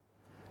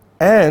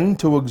And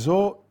to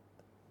exhort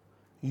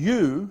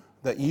you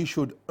that ye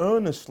should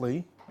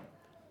earnestly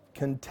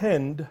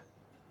contend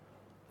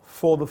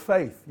for the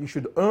faith. You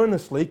should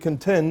earnestly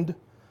contend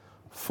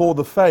for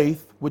the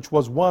faith which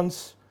was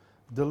once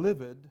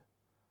delivered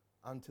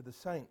unto the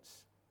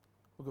saints.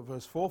 Look at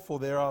verse 4. For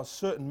there are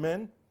certain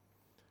men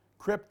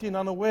crept in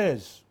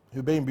unawares,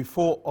 who being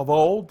before of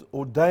old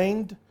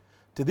ordained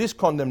to this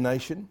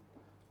condemnation,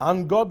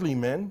 ungodly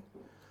men,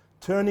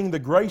 turning the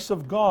grace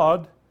of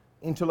God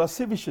into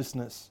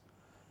lasciviousness,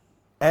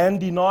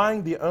 and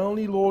denying the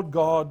only Lord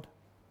God,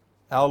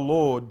 our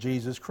Lord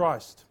Jesus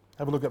Christ.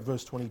 Have a look at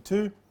verse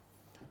 22.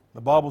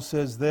 The Bible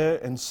says there,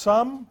 and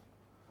some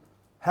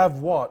have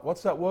what?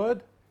 What's that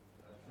word?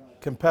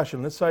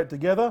 Compassion. Let's say it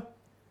together.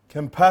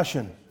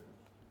 Compassion.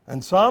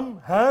 And some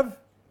have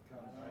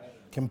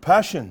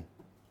compassion.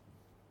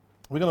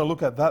 We're going to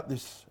look at that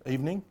this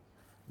evening.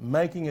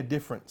 Making a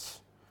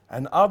difference.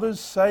 And others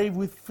save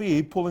with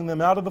fear, pulling them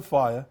out of the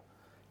fire,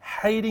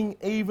 hating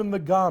even the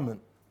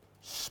garment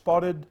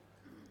spotted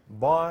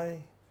by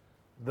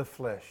the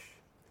flesh.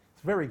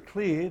 It's very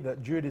clear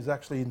that Jude is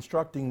actually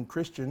instructing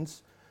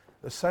Christians,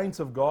 the saints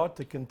of God,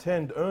 to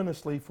contend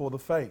earnestly for the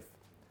faith.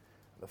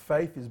 The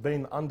faith is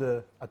being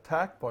under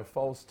attack by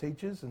false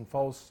teachers and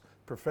false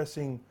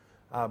professing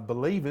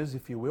believers,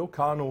 if you will,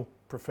 carnal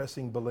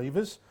professing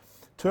believers,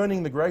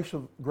 turning the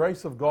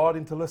grace of God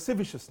into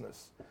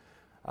lasciviousness.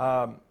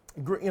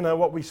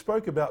 What we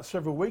spoke about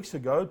several weeks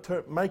ago,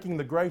 making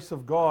the grace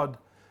of God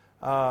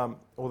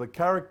or the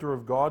character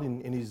of God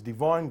in His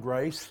divine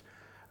grace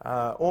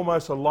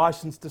almost a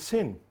license to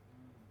sin.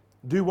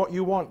 Do what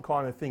you want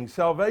kind of thing.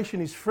 Salvation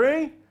is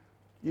free.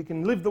 You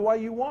can live the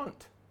way you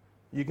want.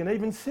 You can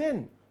even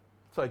sin.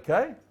 It's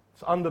okay.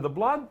 It's under the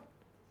blood.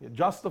 You're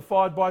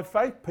justified by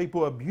faith.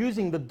 People are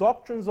abusing the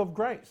doctrines of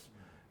grace.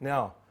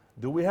 Now,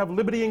 do we have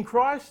liberty in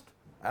Christ?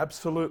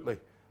 Absolutely.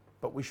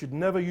 But we should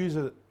never use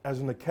it as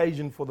an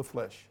occasion for the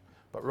flesh,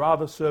 but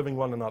rather serving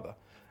one another.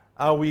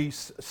 Are we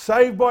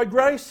saved by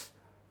grace?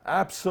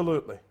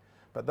 Absolutely.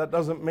 But that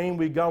doesn't mean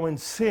we go and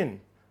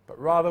sin, but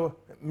rather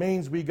it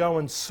means we go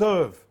and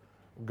serve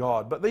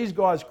God. But these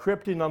guys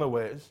crept in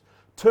unawares,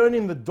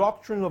 turning the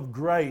doctrine of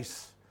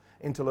grace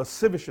into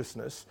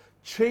lasciviousness,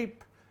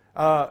 cheap,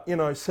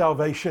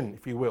 salvation,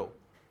 if you will.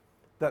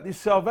 That this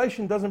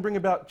salvation doesn't bring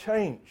about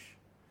change.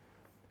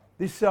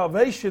 This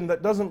salvation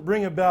that doesn't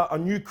bring about a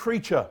new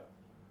creature.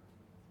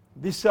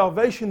 This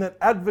salvation that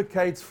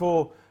advocates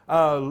for,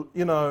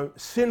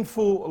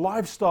 sinful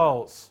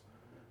lifestyles.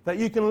 That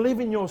you can live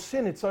in your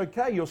sin, it's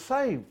okay, you're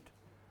saved.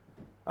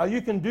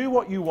 You can do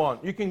what you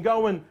want. You can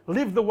go and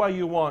live the way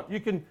you want. You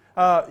can,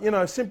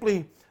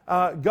 simply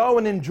go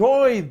and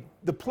enjoy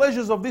the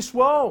pleasures of this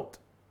world.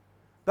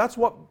 That's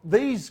what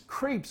these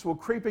creeps were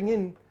creeping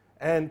in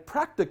and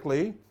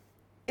practically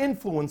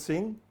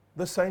influencing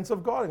the saints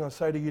of God. I'm going to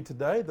say to you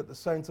today that the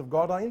saints of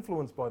God are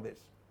influenced by this.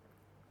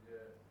 Yeah.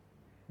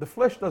 The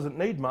flesh doesn't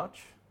need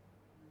much.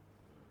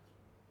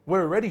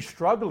 We're already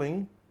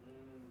struggling.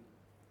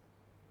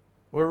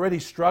 We're already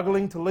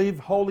struggling to live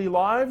holy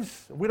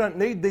lives. We don't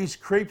need these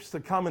creeps to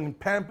come and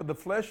pamper the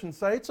flesh and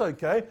say, it's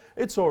okay,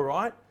 it's all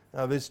right.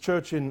 This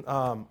church in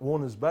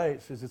Warners Bay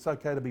says it's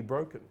okay to be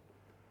broken.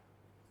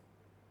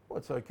 Well,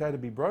 it's okay to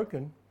be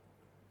broken,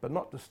 but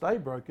not to stay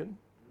broken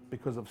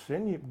because of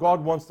sin.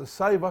 God wants to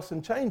save us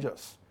and change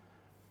us.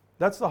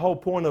 That's the whole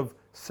point of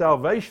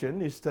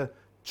salvation, is to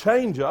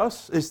change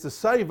us, is to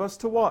save us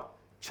to what?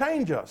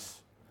 Change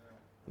us.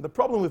 The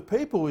problem with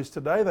people is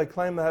today they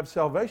claim they have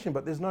salvation,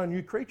 but there's no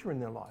new creature in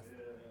their life.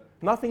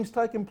 Nothing's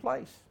taken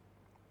place.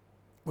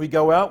 We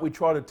go out, we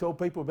try to tell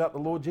people about the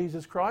Lord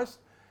Jesus Christ,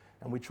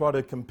 and we try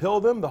to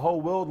compel them, the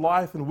whole world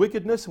lieth in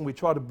wickedness, and we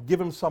try to give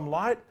them some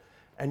light,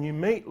 and you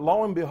meet,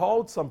 lo and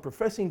behold, some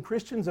professing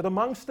Christians that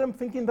amongst them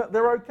thinking that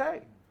they're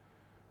okay.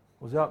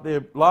 I was out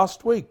there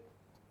last week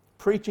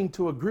preaching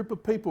to a group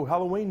of people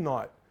Halloween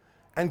night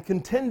and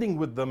contending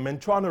with them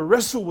and trying to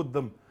wrestle with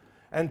them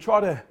and try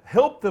to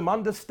help them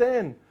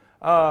understand,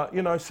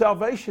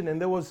 salvation.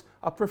 And there was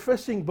a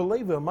professing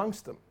believer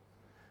amongst them.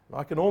 And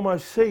I can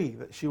almost see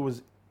that she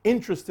was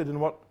interested in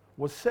what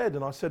was said.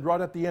 And I said right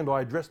at the end,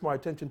 I addressed my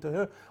attention to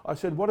her. I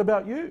said, what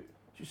about you?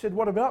 She said,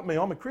 what about me?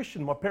 I'm a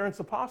Christian. My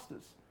parents are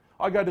pastors.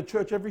 I go to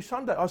church every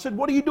Sunday. I said,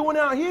 what are you doing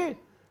out here?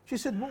 She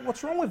said, well,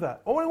 what's wrong with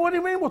that? Oh, what do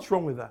you mean what's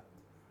wrong with that?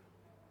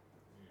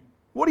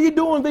 What are you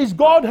doing, these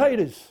God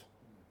haters?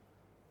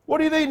 What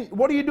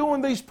are you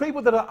doing, these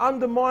people that are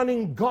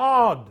undermining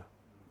God?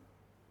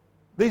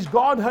 These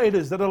God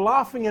haters that are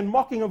laughing and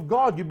mocking of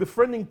God. You're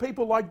befriending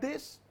people like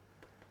this?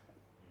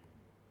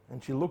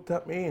 And she looked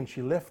at me and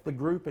she left the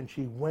group and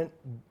she went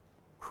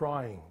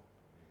crying.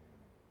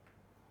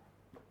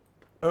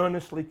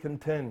 Earnestly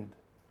contend.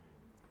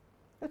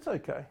 It's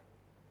okay.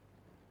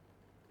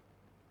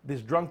 This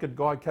drunkard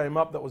guy came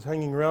up that was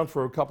hanging around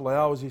for a couple of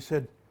hours. He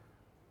said,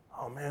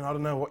 oh man, I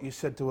don't know what you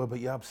said to her, but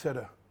you upset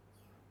her.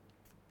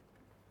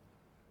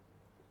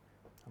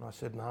 And I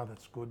said, no,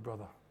 that's good,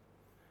 brother.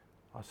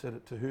 I said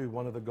it to who?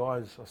 One of the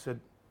guys. I said,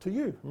 to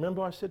you.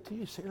 Remember I said to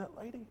you, see that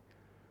lady?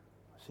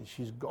 I said,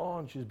 she's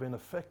gone. She's been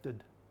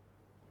affected.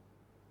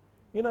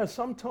 You know,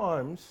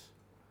 sometimes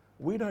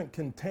we don't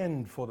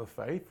contend for the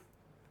faith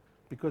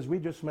because we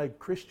just make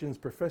Christians,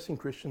 professing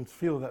Christians,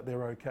 feel that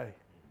they're okay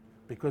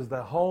because they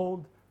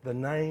hold the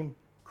name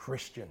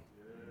Christian.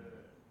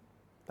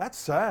 That's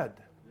sad.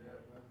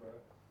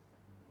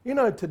 You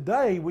know,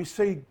 today we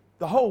see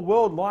the whole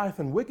world life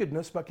in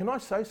wickedness, but can I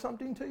say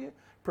something to you?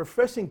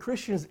 Professing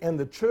Christians and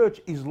the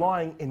church is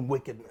lying in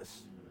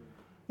wickedness.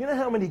 You know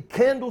how many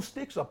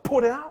candlesticks are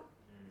put out?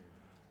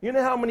 You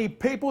know how many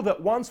people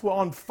that once were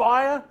on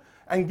fire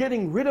and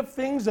getting rid of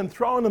things and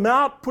throwing them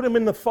out, put them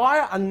in the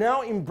fire, are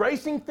now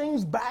embracing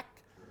things back,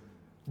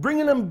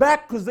 bringing them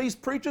back because these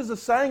preachers are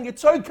saying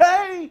it's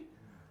okay.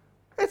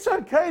 It's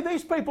okay.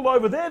 These people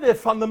over there, they're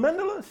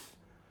fundamentalists.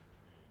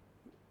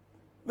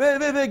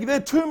 They're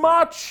too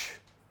much.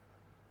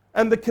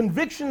 And the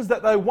convictions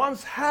that they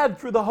once had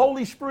through the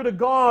Holy Spirit of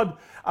God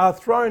are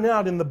thrown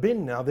out in the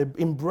bin now. They're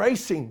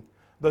embracing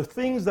the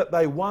things that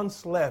they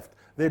once left.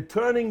 They're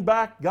turning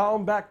back,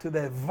 going back to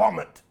their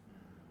vomit,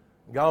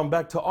 going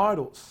back to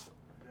idols,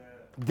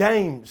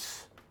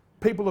 games,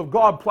 people of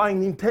God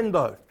playing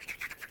Nintendo,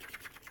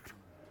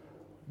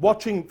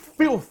 watching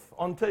filth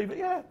on TV.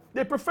 Yeah,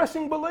 they're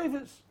professing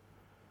believers.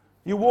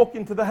 You walk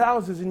into the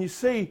houses and you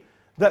see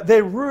that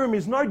their room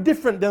is no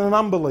different than an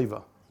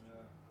unbeliever.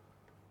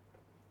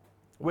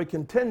 We're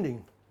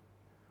contending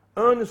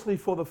earnestly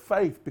for the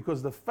faith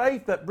because the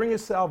faith that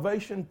brings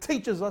salvation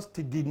teaches us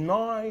to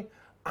deny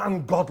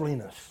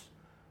ungodliness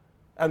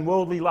and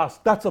worldly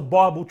lust. That's a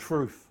Bible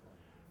truth.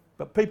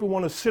 But people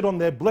want to sit on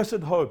their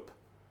blessed hope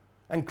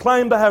and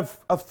claim to have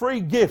a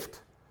free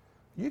gift.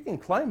 You can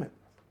claim it,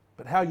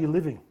 but how are you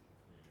living?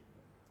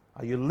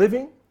 Are you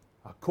living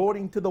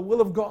according to the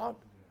will of God?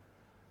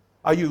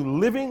 Are you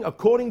living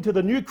according to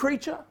the new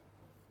creature?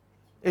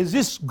 Is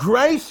this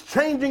grace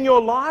changing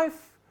your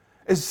life?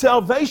 Is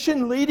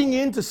salvation leading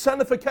you into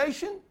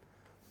sanctification?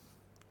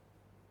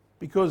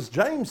 Because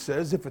James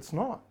says, if it's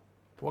not,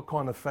 what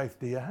kind of faith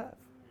do you have?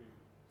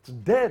 It's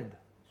dead,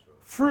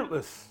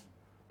 fruitless,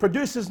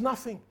 produces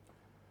nothing.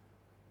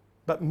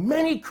 But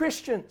many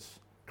Christians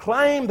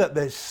claim that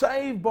they're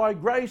saved by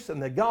grace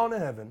and they're going to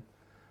heaven,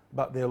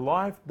 but their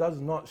life does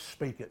not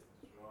speak it.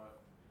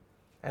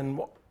 And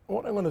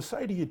what I'm going to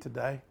say to you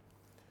today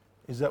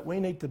is that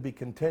we need to be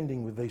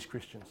contending with these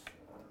Christians.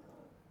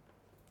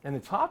 And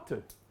it's hard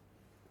to.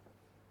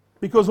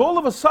 Because all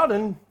of a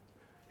sudden,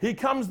 here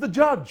comes the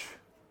judge.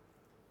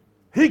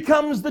 Here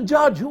comes the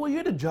judge. Who are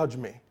you to judge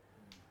me?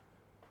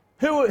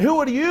 Who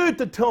are you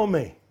to tell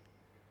me?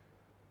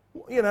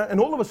 You know, and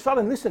all of a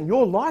sudden, listen,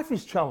 your life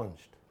is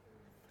challenged.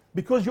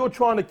 Because you're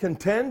trying to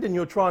contend and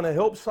you're trying to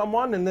help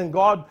someone, and then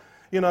God,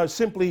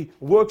 simply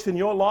works in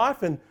your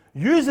life and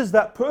uses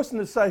that person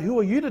to say, who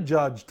are you to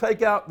judge?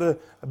 Take out the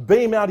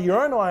beam out of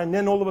your own eye, and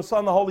then all of a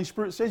sudden the Holy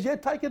Spirit says, yeah,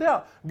 take it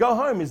out. Go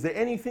home. Is there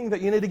anything that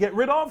you need to get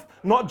rid of?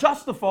 Not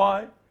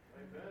justify. Amen.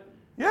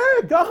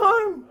 Yeah, go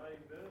home.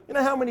 Amen. You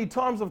know how many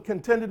times I've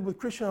contended with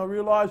Christians, I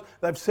realise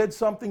they've said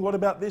something, what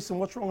about this and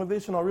what's wrong with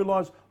this? And I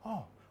realise,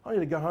 I need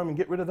to go home and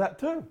get rid of that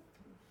too.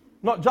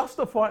 Not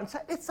justify it and say,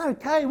 it's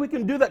okay, we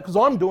can do that because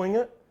I'm doing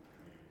it.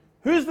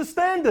 Who's the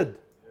standard?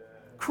 Yeah.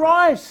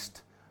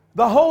 Christ,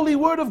 the Holy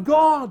Word of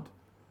God.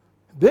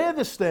 They're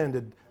the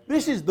standard.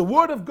 This is the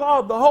Word of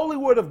God, the Holy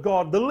Word of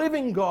God, the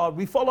living God.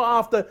 We follow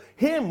after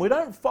Him. We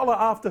don't follow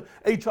after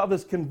each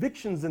other's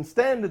convictions and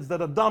standards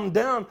that are dumbed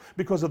down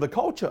because of the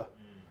culture.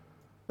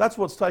 That's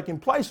what's taking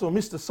place. Or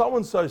Mr.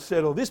 So-and-so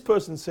said, or this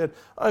person said,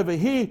 over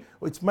here,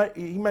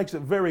 he makes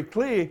it very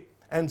clear,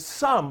 and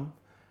some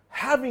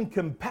having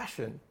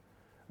compassion,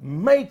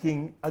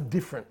 making a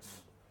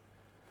difference.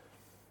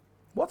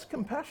 What's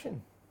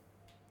compassion?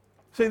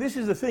 See, this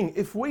is the thing.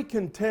 If we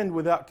contend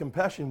without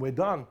compassion, we're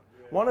done.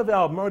 One of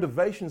our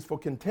motivations for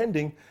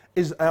contending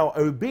is our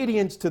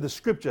obedience to the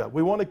Scripture.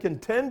 We want to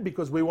contend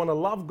because we want to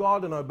love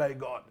God and obey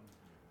God.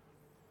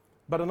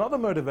 But another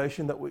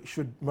motivation that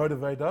should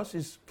motivate us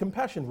is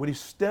compassion, which is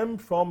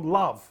stemmed from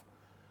love.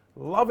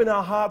 Love in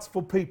our hearts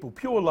for people,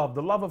 pure love,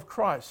 the love of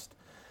Christ.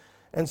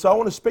 And so I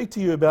want to speak to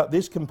you about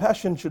this.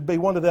 Compassion should be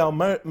one of our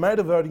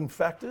motivating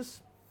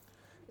factors,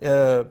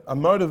 a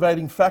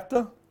motivating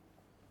factor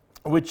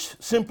which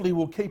simply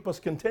will keep us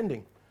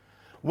contending.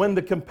 When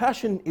the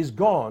compassion is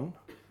gone,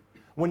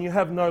 when you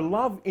have no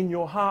love in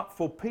your heart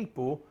for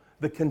people,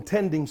 the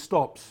contending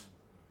stops.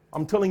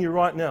 I'm telling you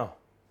right now.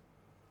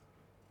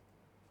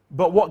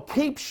 But what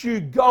keeps you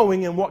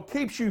going and what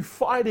keeps you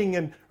fighting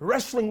and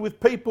wrestling with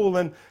people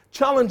and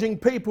challenging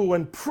people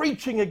and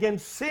preaching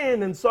against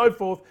sin and so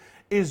forth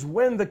is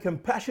when the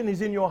compassion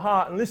is in your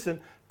heart. And listen,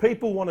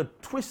 people want to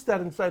twist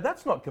that and say,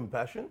 that's not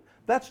compassion,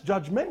 that's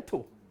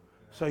judgmental.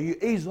 So you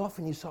ease off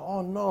and you say,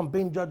 oh no, I'm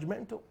being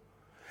judgmental.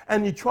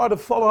 And you try to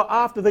follow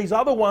after these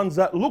other ones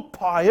that look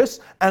pious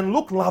and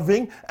look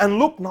loving and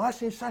look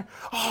nice, and you say,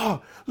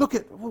 oh,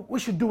 we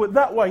should do it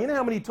that way. You know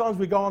how many times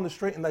we go on the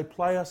street and they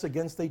play us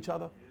against each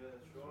other? Yeah,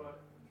 that's right.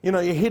 You know,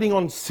 you're hitting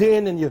on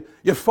sin and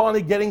you're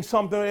finally getting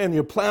something and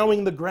you're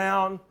plowing the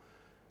ground.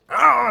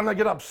 And they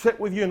get upset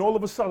with you, and all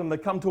of a sudden they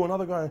come to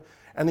another guy,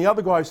 and the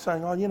other guy is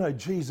saying, oh,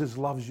 Jesus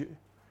loves you.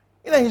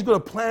 He's got a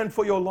plan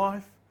for your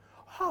life.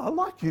 oh, I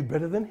like you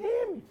better than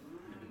him.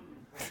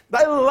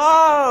 They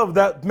love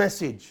that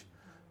message.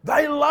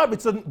 They love,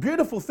 it's a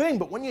beautiful thing,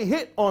 but when you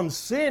hit on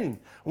sin,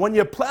 when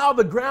you plow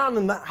the ground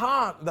in that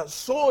heart, that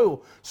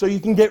soil, so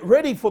you can get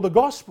ready for the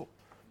gospel,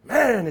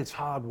 man, it's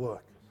hard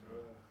work.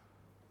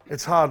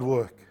 It's hard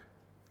work.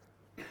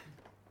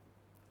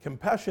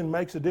 Compassion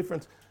makes a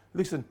difference.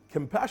 Listen,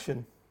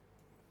 compassion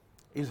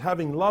is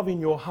having love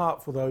in your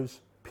heart for those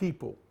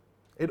people.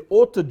 It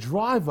ought to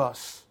drive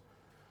us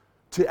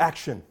to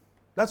action.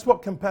 That's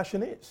what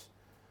compassion is.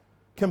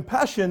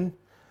 Compassion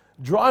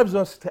drives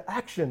us to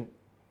action.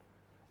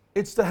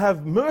 It's to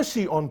have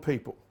mercy on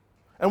people.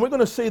 And we're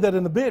going to see that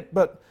in a bit,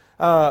 but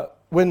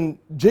when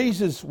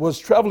Jesus was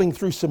traveling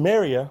through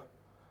Samaria,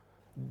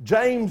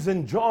 James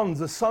and John,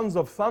 the sons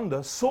of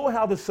thunder, saw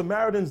how the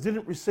Samaritans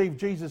didn't receive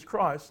Jesus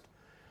Christ.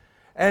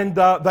 And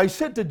they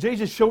said to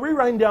Jesus, shall we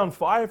rain down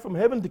fire from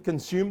heaven to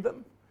consume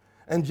them?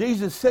 And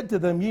Jesus said to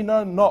them, ye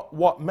know not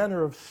what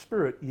manner of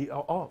spirit ye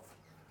are of.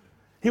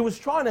 He was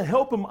trying to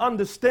help them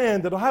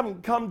understand that I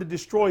haven't come to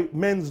destroy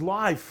men's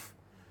life.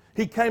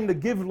 He came to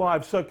give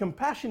life. So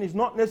compassion is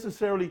not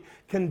necessarily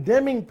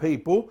condemning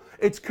people,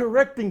 it's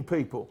correcting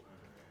people.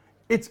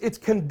 It's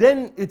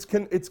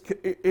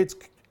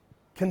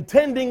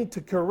contending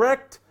to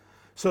correct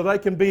so they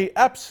can be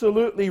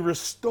absolutely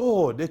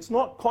restored. It's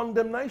not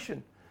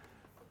condemnation.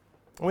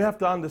 We have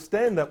to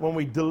understand that when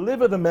we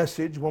deliver the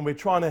message, when we're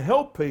trying to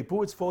help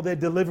people, it's for their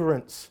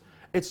deliverance.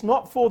 It's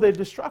not for their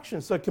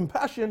destruction. So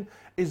compassion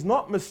is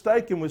not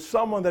mistaken with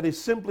someone that is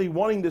simply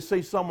wanting to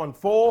see someone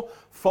fall,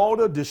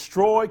 falter,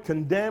 destroy,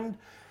 condemned.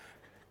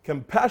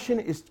 Compassion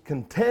is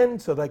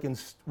contend so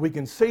we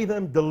can see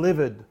them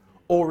delivered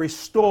or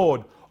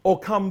restored or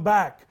come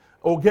back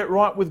or get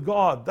right with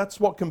God. That's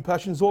what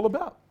compassion is all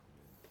about.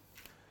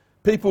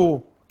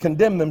 People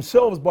condemn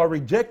themselves by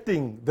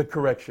rejecting the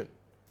correction.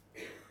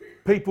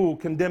 People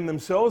condemn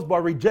themselves by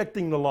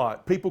rejecting the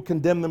light. People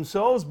condemn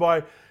themselves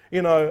by,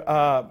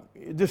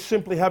 just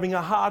simply having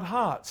a hard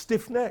heart,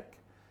 stiff neck.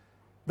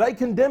 They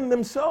condemn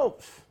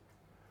themselves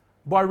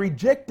by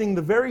rejecting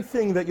the very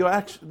thing that you're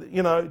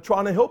actually,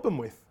 trying to help them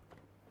with.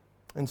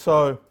 And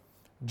so,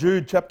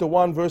 Jude chapter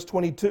 1, verse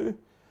 22,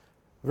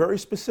 very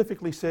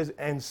specifically says,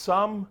 and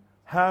some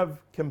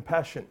have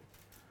compassion.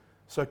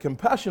 So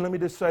compassion, let me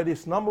just say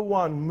this, number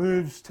one,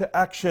 moves to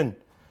action.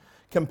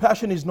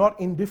 Compassion is not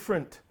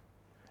indifferent.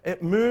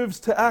 It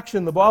moves to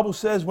action. The Bible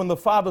says when the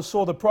father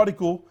saw the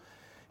prodigal,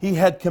 he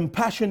had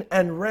compassion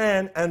and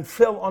ran and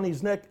fell on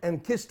his neck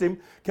and kissed him.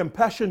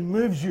 Compassion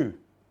moves you.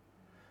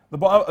 The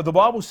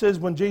Bible says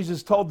when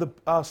Jesus told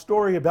the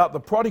story about the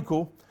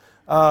prodigal,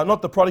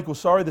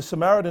 the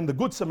Samaritan, the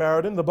good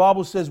Samaritan, the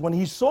Bible says when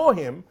he saw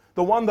him,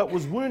 the one that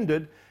was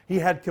wounded, he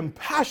had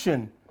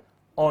compassion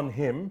on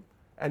him.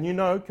 And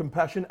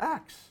compassion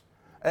acts.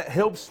 It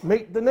helps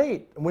meet the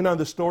need. And we know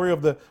the story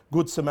of the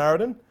good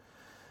Samaritan.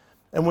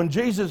 And when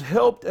Jesus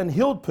helped and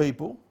healed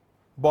people,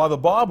 by the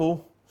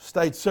Bible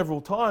states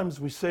several times,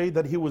 we see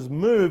that he was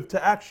moved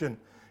to action.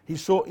 He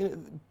saw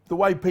the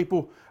way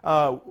people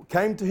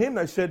came to him.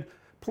 They said,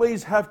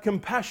 please have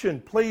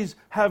compassion. Please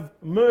have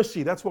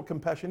mercy. That's what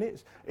compassion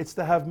is. It's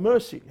to have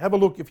mercy. Have a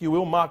look, if you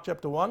will, Mark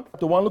chapter 1.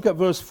 Chapter 1, look at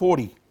verse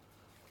 40.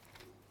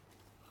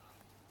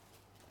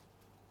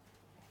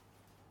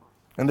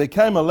 And there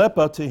came a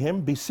leper to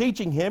him,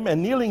 beseeching him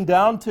and kneeling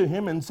down to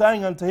him and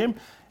saying unto him,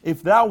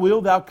 if thou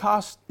wilt, thou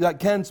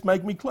canst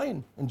make me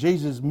clean. And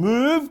Jesus,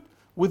 moved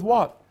with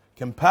what?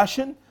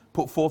 Compassion,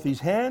 put forth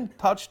his hand,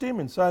 touched him,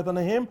 and saith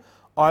unto him,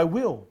 I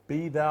will,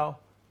 be thou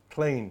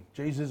clean.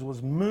 Jesus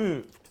was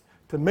moved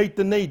to meet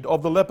the need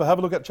of the leper. Have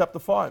a look at chapter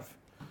 5.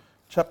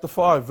 Chapter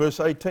 5,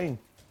 verse 18.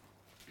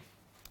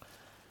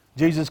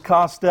 Jesus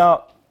cast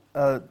out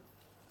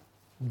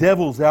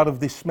devils out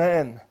of this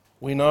man.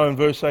 We know in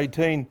verse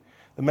 18,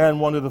 the man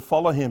wanted to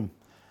follow him.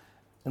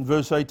 In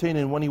verse 18,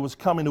 and when he was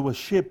come into a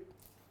ship,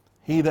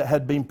 he that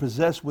had been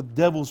possessed with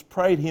devils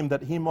prayed him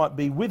that he might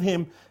be with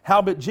him.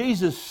 Howbeit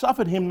Jesus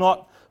suffered him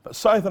not, but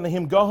saith unto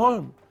him, go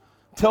home,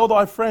 tell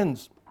thy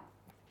friends,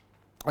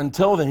 and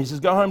tell them, he says,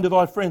 go home to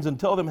thy friends and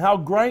tell them how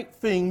great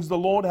things the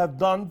Lord hath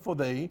done for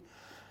thee,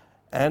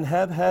 and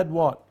hath had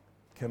what?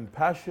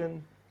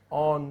 Compassion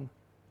on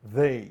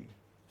thee.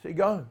 So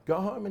go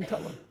home and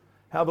tell them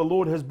how the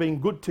Lord has been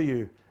good to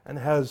you and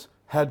has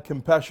had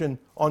compassion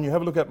on you.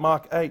 Have a look at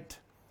Mark 8,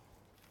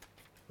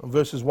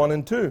 verses 1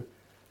 and 2.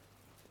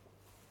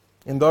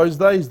 In those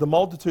days, the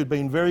multitude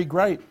being very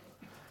great,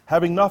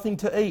 having nothing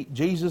to eat,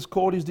 Jesus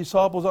called his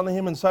disciples unto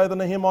him and saith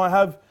unto him, I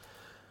have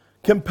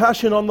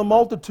compassion on the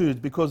multitudes,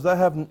 because they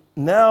have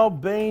now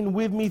been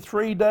with me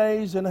 3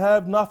 days and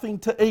have nothing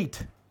to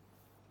eat.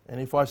 And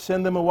if I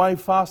send them away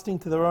fasting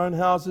to their own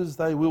houses,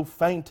 they will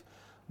faint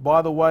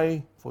by the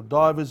way, for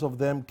divers of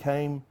them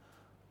came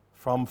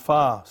from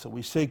far. So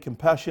we see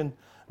compassion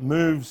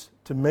moves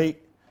to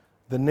meet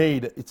the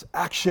need. It's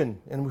action.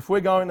 And if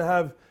we're going to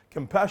have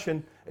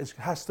compassion, it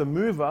has to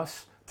move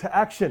us to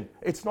action.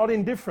 It's not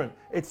indifferent.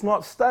 It's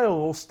not stale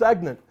or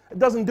stagnant. It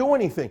doesn't do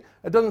anything.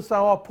 It doesn't say,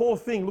 oh, poor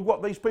thing, look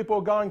what these people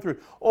are going through.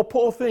 Or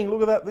poor thing,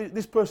 look at that,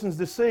 this person's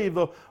deceived.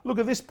 Or look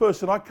at this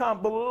person, I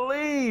can't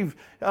believe,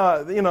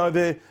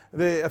 they're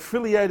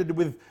affiliated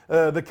with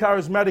the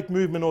charismatic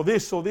movement or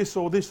this or this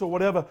or this or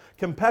whatever.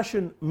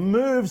 Compassion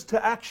moves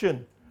to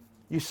action.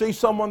 You see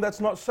someone that's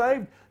not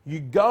saved,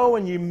 you go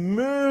and you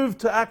move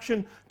to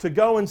action to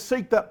go and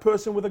seek that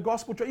person with a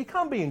gospel truth. You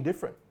can't be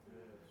indifferent.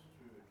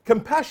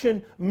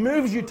 Compassion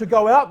moves you to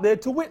go out there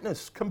to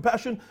witness.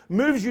 Compassion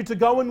moves you to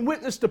go and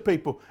witness to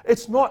people.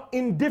 It's not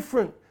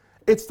indifferent.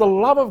 It's the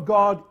love of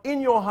God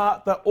in your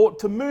heart that ought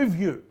to move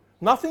you.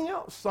 Nothing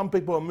else. Some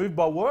people are moved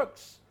by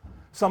works.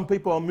 Some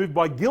people are moved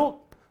by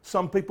guilt.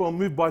 Some people are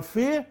moved by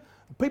fear.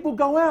 People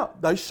go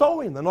out. They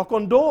sow in. They knock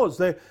on doors.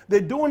 They're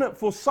doing it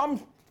for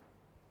some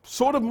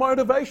sort of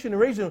motivation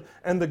and reason.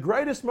 And the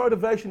greatest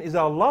motivation is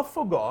our love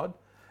for God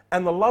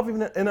and the love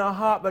in our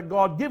heart that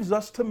God gives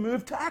us to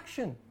move to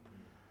action.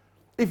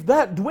 If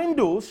that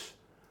dwindles,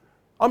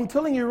 I'm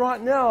telling you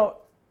right now,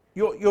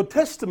 your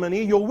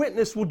testimony, your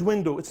witness will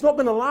dwindle. It's not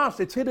going to last.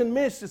 It's hit and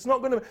miss. It's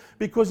not going to,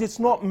 because it's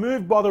not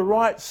moved by the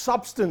right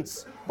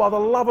substance, by the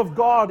love of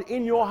God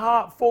in your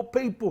heart for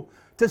people,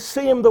 to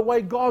see them the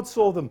way God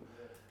saw them.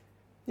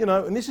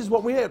 And this is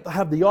what we have to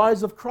have, the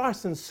eyes of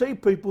Christ and see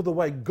people the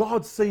way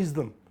God sees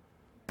them.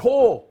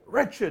 Poor,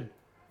 wretched,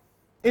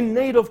 in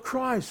need of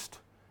Christ.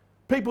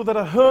 People that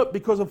are hurt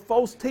because of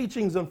false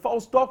teachings and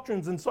false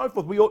doctrines and so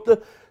forth. We ought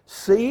to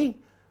see,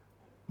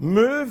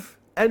 move,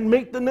 and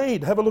meet the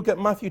need. Have a look at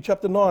Matthew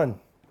chapter 9.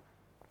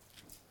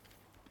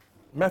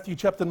 Matthew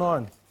chapter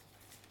 9.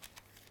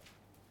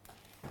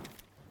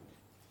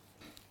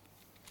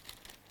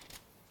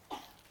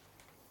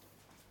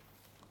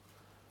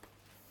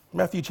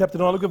 Matthew chapter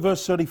 9, look at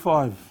verse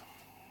 35.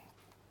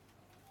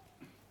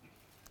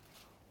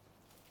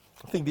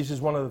 I think this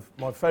is one of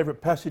my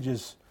favorite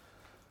passages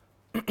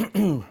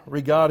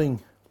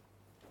regarding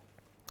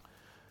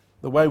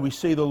the way we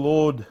see the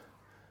Lord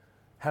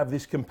have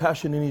this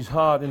compassion in his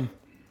heart. And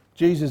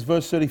Jesus,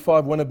 verse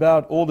 35, went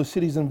about all the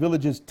cities and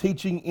villages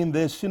teaching in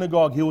their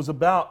synagogue. He was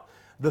about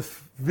the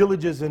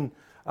villages and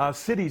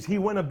cities. He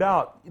went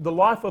about. The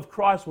life of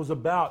Christ was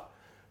about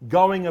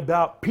going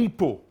about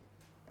people.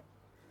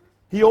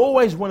 He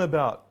always went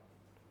about.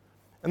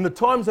 And the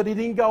times that he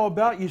didn't go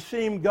about, you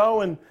see him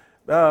go and,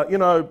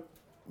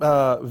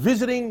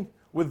 visiting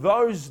with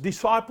those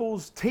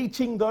disciples,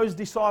 teaching those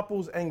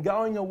disciples, and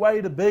going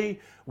away to be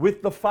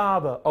with the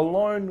Father,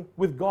 alone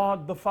with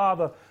God the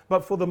Father.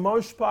 But for the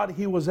most part,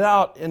 he was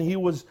out and he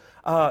was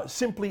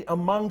simply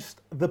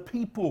amongst the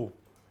people.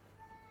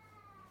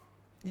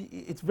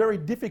 It's very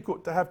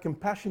difficult to have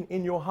compassion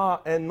in your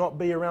heart and not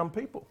be around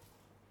people.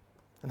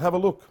 And have a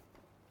look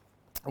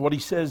at what he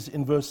says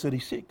in verse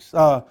 36.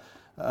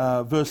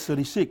 Verse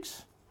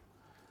 36.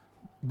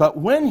 But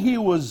when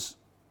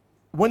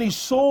he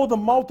saw the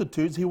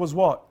multitudes, he was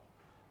what?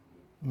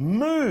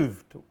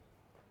 Moved.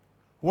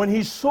 When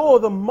he saw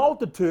the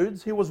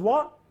multitudes, he was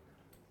what?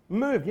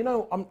 Moved.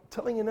 I'm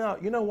telling you now,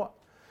 you know what?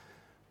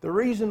 The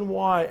reason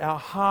why our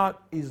heart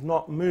is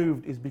not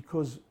moved is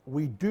because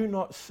we do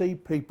not see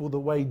people the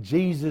way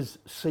Jesus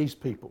sees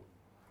people.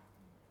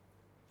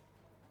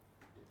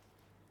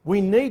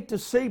 We need to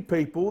see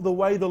people the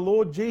way the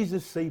Lord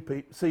Jesus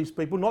sees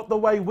people, not the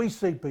way we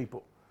see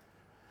people.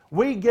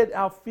 We get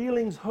our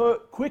feelings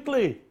hurt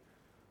quickly.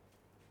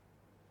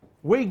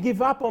 We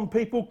give up on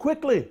people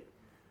quickly.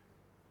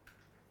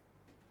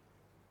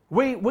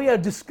 We are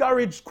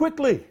discouraged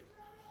quickly.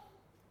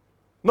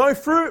 No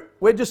fruit,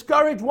 we're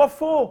discouraged, what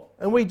for?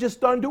 And we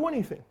just don't do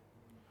anything.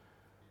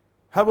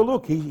 Have a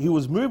look, he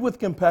was moved with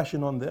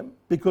compassion on them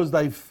because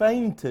they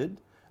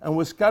fainted and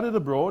were scattered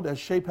abroad as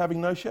sheep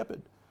having no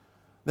shepherd.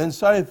 Then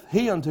saith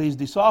he unto his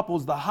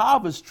disciples, the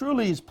harvest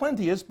truly is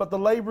plenteous, but the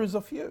labourers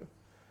are few.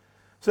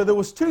 So there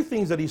was two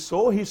things that he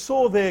saw. He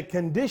saw their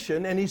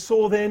condition and he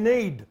saw their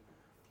need.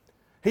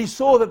 He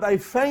saw that they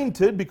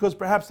fainted because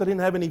perhaps they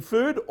didn't have any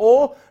food,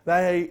 or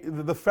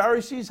the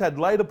Pharisees had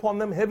laid upon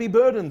them heavy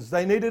burdens.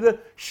 They needed a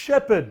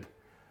shepherd.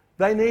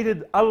 They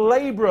needed a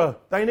labourer.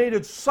 They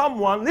needed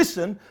someone,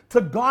 listen,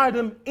 to guide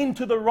them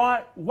into the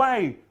right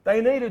way.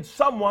 They needed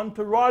someone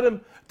to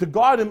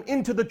guide them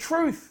into the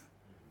truth.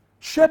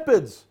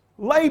 Shepherds,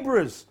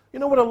 labourers. You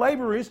know what a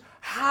labourer is?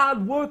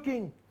 Hard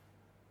working.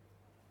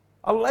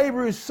 A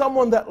labourer is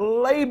someone that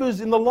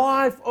labours in the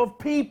life of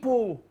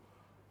people.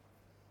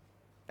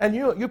 And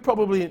you've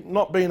probably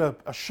not been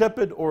a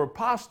shepherd or a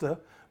pastor,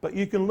 but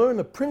you can learn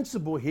a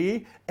principle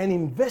here, and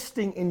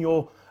investing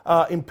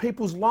in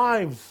people's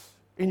lives,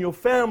 in your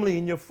family,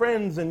 in your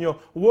friends, and your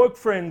work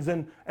friends,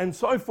 and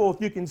so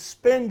forth. You can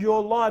spend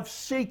your life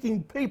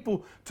seeking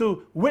people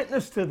to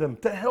witness to them,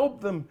 to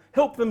help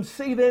them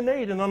see their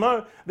need. And I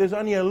know there's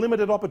only a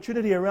limited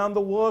opportunity around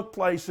the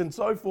workplace and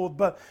so forth,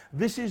 but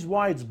this is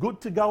why it's good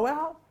to go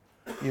out.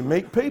 You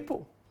meet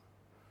people.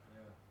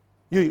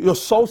 You're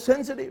soul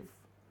sensitive.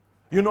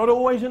 You're not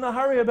always in a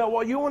hurry about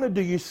what you want to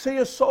do. You see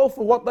a soul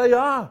for what they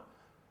are,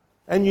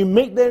 and you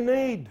meet their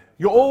need.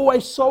 You're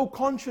always soul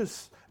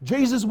conscious.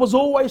 Jesus was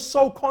always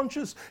soul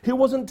conscious. He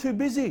wasn't too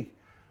busy.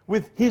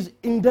 with his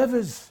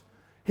endeavors.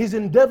 His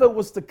endeavor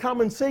was to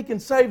come and seek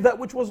and save that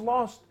which was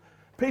lost.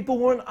 People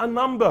weren't a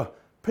number.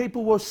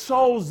 People were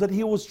souls that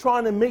he was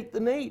trying to meet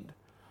the need.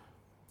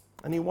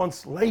 And he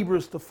wants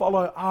laborers to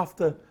follow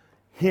after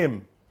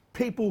him.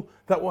 People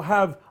that will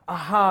have a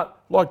heart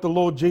like the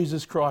Lord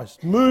Jesus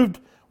Christ, moved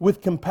with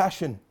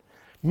compassion,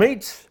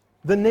 meets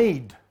the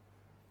need.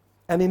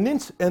 And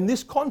in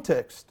this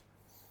context,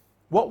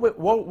 what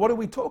are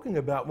we talking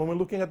about when we're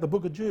looking at the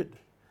book of Jude?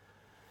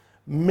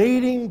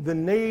 Meeting the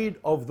need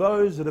of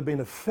those that have been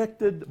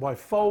affected by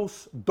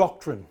false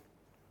doctrine,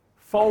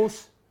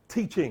 false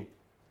teaching.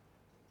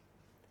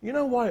 You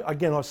know why,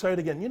 again, I'll say it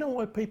again, you know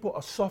why people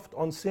are soft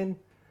on sin?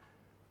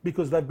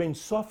 Because they've been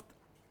soft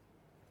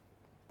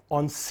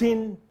on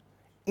sin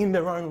in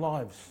their own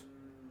lives.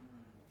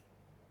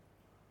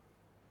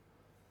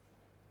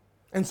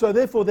 And so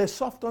therefore they're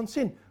soft on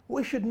sin.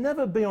 We should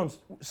never be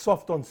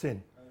soft on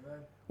sin. Amen.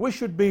 We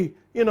should be,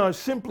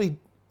 simply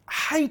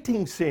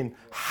hating sin,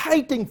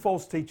 hating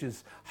false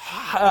teachers,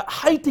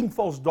 hating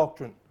false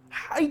doctrine,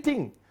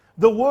 hating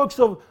the works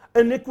of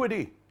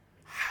iniquity,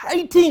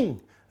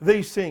 hating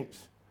these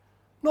things,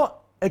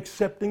 not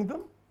accepting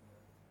them,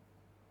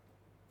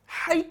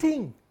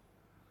 hating.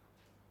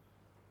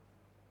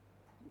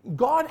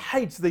 God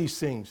hates these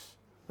things.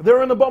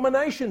 They're an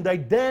abomination. They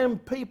damn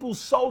people's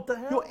soul to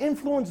hell. You're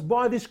influenced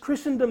by this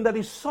Christendom that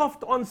is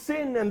soft on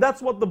sin, and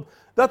that's what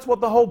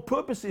the whole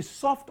purpose is,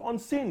 soft on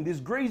sin, this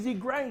greasy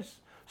grace,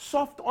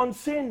 soft on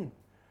sin.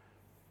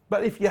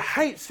 But if you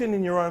hate sin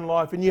in your own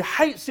life and you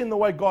hate sin the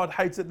way God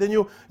hates it, then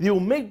you'll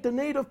meet the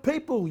need of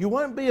people. You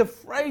won't be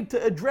afraid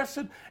to address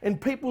it in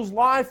people's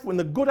life when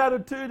the good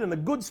attitude and the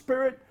good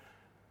spirit.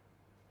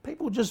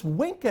 People just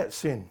wink at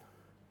sin.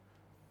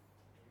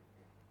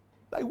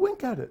 They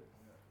wink at it.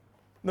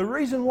 The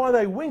reason why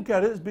they wink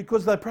at it is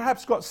because they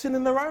perhaps got sin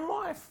in their own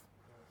life.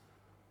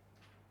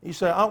 You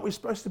say, aren't we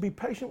supposed to be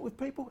patient with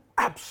people?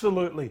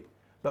 Absolutely.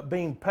 But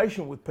being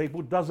patient with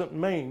people doesn't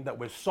mean that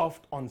we're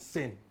soft on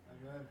sin.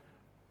 Amen.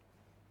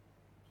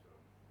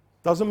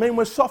 Doesn't mean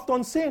we're soft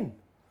on sin.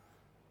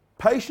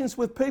 Patience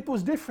with people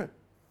is different.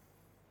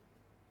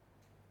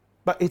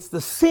 But it's the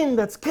sin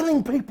that's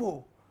killing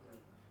people.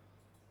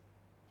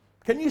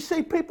 Can you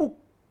see people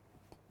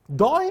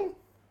dying,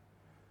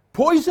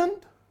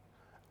 poisoned,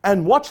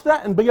 and watch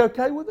that and be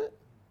okay with it?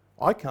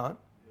 I can't.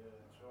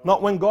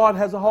 Not when God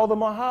has a hold of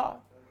my heart.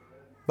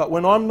 But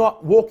when I'm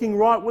not walking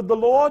right with the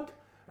Lord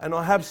and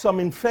I have some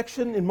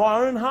infection in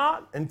my own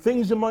heart and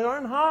things in my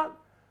own heart,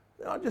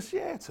 I just,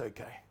 it's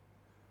okay.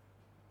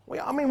 We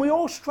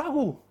all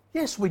struggle.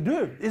 Yes, we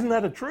do. Isn't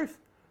that a truth?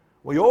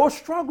 We all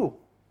struggle.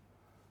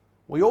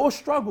 We all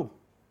struggle.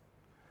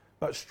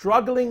 But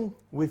struggling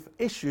with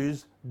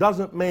issues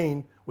doesn't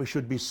mean we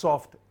should be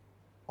soft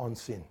on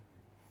sin.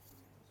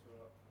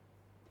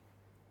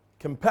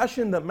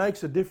 Compassion that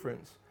makes a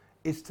difference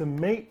is to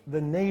meet the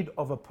need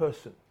of a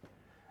person.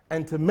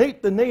 And to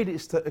meet the need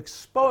is to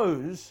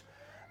expose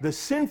the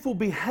sinful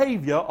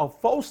behavior of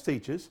false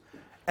teachers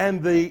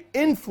and the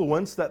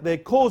influence that they're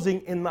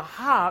causing in the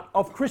heart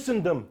of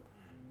Christendom.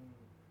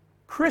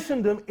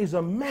 Christendom is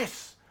a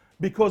mess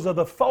because of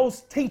the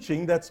false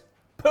teaching that's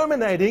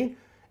permeating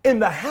in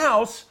the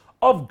house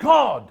of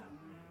God.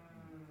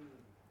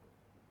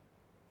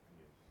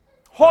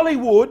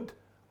 Hollywood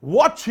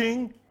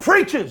watching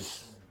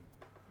preachers.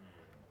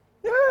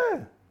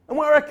 Yeah, and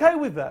we're okay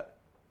with that.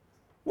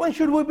 When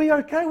should we be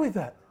okay with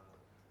that?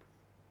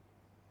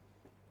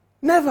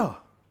 Never.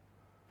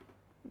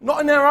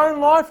 Not in our own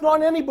life,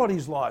 not in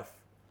anybody's life.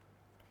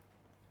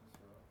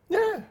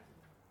 Yeah.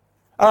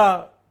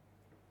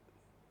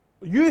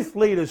 Youth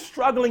leaders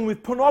struggling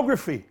with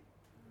pornography.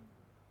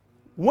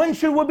 When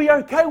should we be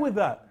okay with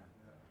that?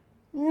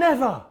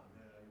 Never.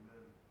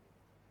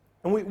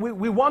 And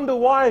we wonder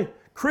why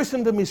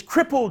Christendom is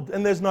crippled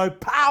and there's no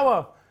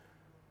power.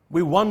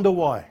 We wonder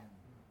why.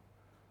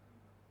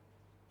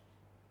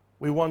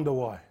 We wonder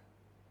why.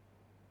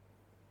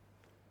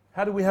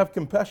 How do we have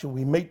compassion?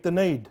 We meet the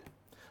need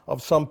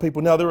of some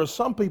people. Now, there are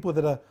some people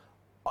that are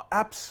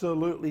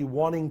absolutely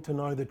wanting to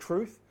know the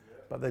truth,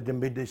 but they can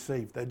be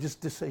deceived. They're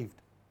just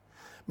deceived.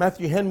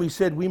 Matthew Henry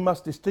said, we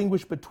must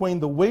distinguish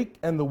between the weak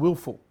and the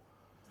willful.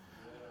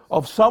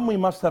 Of some we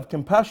must have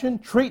compassion,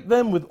 treat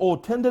them with all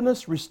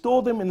tenderness,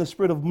 restore them in the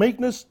spirit of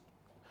meekness,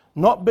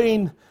 not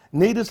being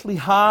needlessly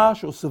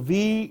harsh or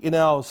severe in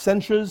our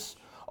censures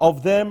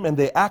of them and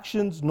their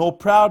actions, nor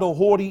proud or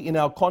haughty in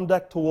our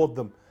conduct toward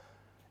them.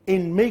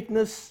 In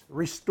meekness,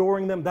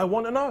 restoring them. They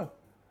want to know.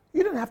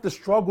 You don't have to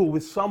struggle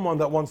with someone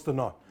that wants to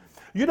know.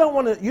 You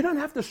don't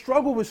have to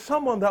struggle with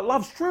someone that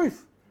loves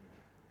truth.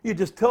 You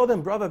just tell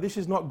them, brother, this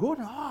is not good.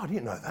 Oh, I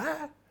didn't know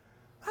that.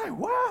 Hey,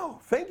 wow,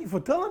 thank you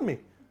for telling me.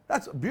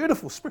 That's a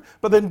beautiful spirit.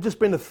 But they've just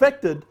been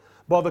affected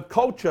by the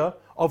culture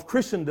of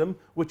Christendom,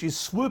 which is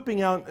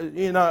swooping out,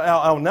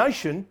 our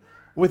nation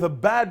with a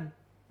bad,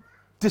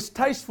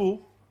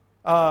 distasteful,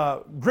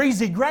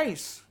 greasy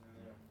grace.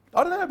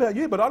 I don't know about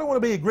you, but I don't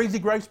want to be a greasy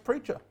grace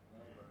preacher.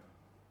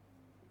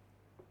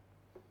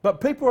 But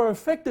people are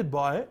affected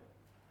by it,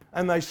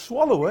 and they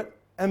swallow it,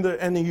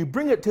 and you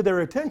bring it to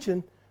their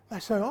attention, They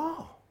say,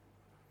 oh.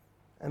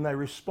 And they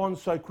respond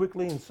so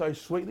quickly and so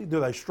sweetly. Do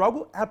they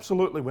struggle?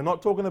 Absolutely. We're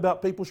not talking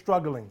about people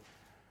struggling.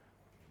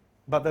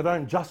 But they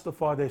don't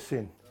justify their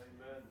sin.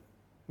 Amen.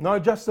 No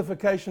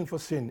justification for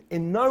sin.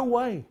 In no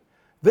way.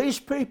 These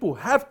people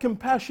have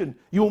compassion.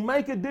 You'll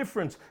make a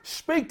difference.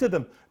 Speak to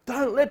them.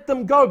 Don't let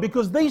them go,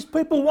 because these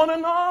people want to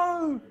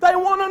know. They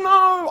want to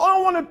know. I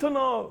wanted to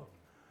know.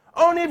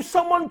 Only if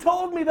someone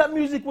told me that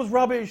music was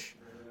rubbish.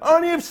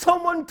 Only if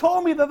someone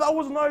told me that that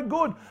was no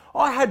good.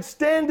 I had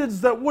standards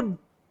that would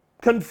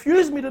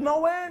confuse me to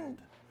no end.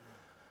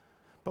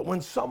 But when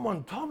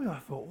someone told me, I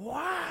thought,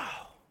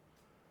 wow,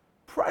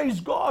 praise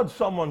God,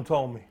 someone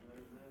told me.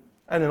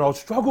 And then I'll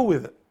struggle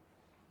with it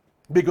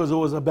because it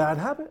was a bad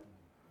habit.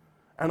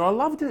 And I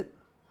loved it.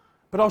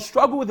 But I'll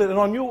struggle with it, and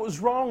I knew it was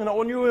wrong, and I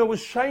knew it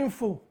was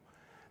shameful.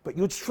 But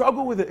you'd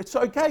struggle with it. It's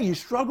okay, you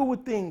struggle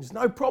with things,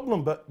 no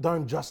problem, but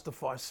don't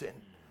justify sin.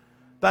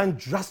 Don't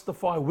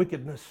justify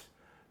wickedness.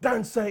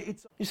 Don't say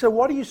it's... You say,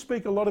 why do you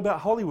speak a lot about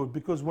Hollywood?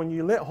 Because when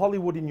you let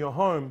Hollywood in your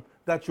home,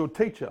 that's your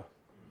teacher.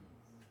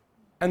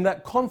 And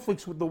that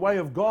conflicts with the way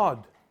of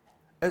God.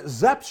 It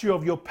zaps you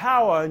of your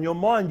power and your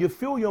mind. You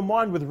fill your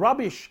mind with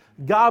rubbish.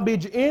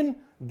 Garbage in,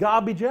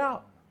 garbage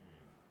out.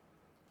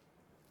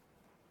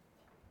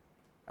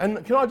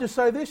 And can I just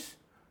say this?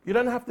 You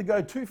don't have to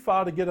go too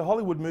far to get a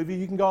Hollywood movie.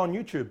 You can go on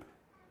YouTube.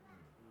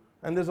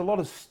 And there's a lot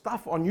of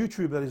stuff on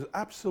YouTube that is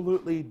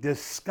absolutely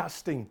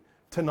disgusting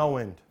to no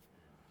end.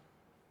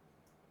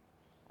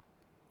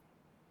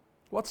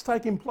 What's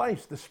taking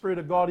place? The Spirit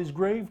of God is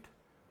grieved.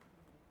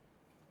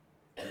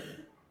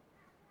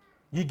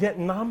 You get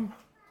numb.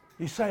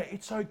 You say,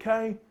 it's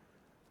okay.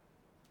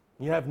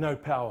 You have no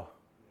power.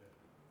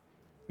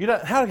 You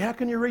don't, how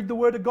can you read the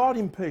Word of God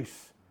in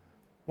peace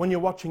when you're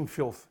watching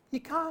filth? You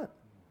can't.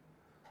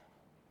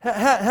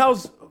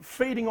 How's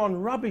feeding on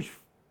rubbish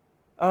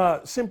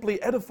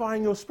simply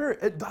edifying your spirit?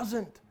 It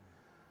doesn't.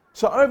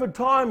 So over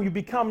time you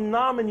become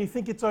numb and you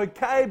think it's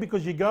okay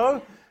because you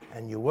go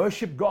and you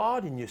worship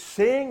God and you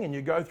sing and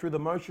you go through the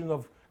motions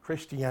of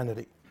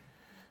Christianity.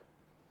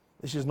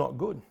 This is not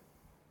good.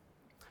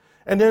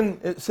 And then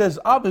it says,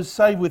 others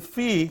say with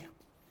fear,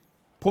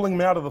 pulling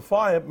them out of the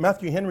fire.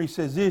 Matthew Henry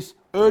says this,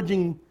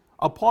 urging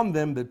upon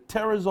them the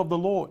terrors of the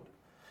Lord.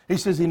 He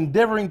says,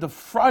 endeavoring to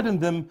frighten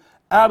them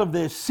out of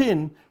their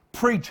sin,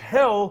 preach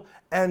hell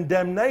and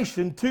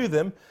damnation to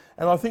them.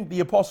 And I think the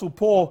Apostle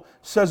Paul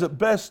says it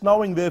best,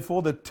 knowing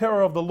therefore the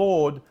terror of the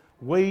Lord,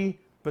 we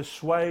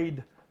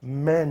persuade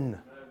men.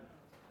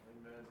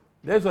 Amen.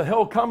 There's a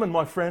hell coming,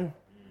 my friend.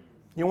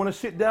 You want to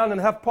sit down and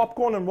have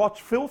popcorn and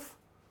watch filth?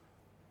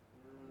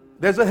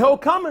 There's a hell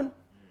coming.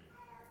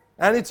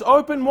 And it's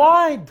open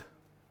wide.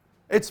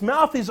 Its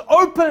mouth is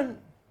open.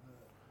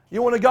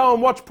 You want to go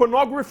and watch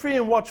pornography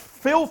and watch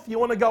filth? You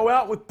want to go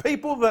out with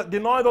people that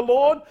deny the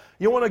Lord?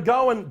 You want to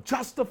go and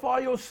justify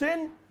your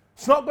sin?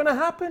 It's not going to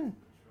happen.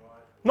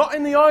 Not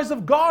in the eyes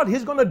of God.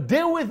 He's going to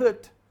deal with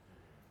it.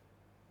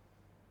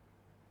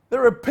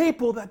 There are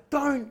people that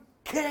don't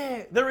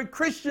care. There are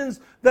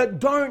Christians that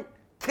don't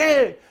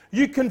care.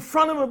 You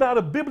confront them about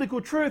a biblical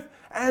truth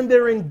and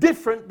they're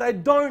indifferent. They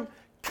don't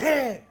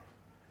care.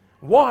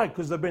 Why?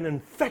 Because they've been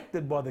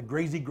infected by the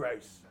greasy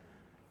grace.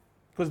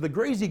 Because the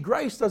greasy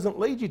grace doesn't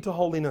lead you to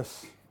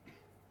holiness.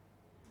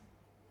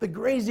 The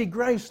greasy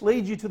grace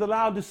leads you to the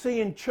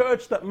Laodicean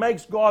church that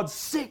makes God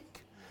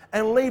sick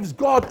and leaves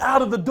God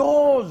out of the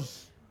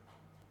doors.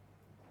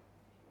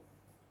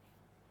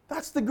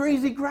 That's the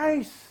greasy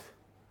grace.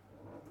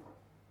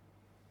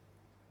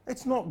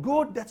 It's not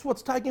good. That's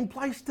what's taking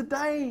place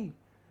today.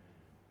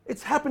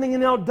 It's happening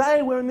in our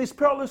day. We're in these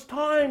perilous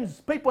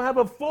times. People have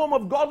a form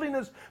of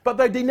godliness, but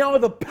they deny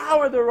the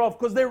power thereof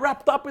because they're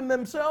wrapped up in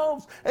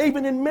themselves,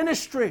 even in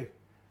ministry.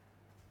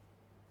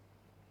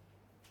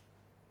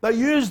 They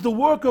use the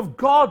work of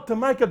God to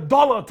make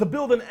 $1, to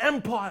build an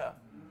empire.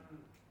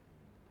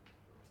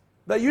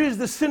 They use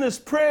the sinner's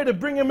prayer to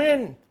bring him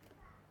in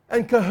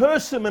and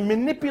coerce him and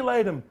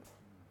manipulate him,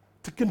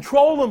 to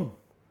control them,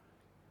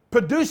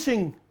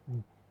 producing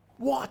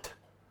what?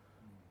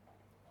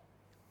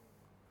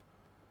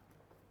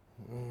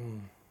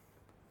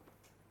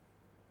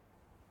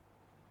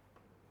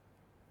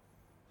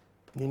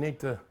 You need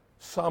to,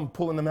 some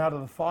pulling them out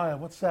of the fire.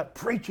 What's that?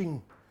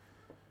 Preaching,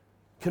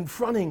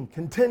 confronting,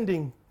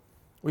 contending.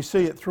 We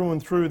see it through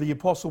and through. The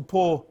Apostle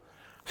Paul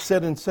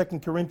said in 2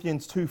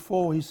 Corinthians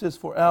 2:4, he says,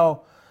 for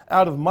out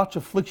of much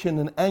affliction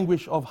and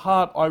anguish of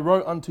heart I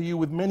wrote unto you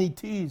with many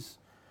tears,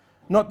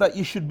 not that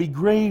you should be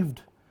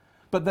grieved,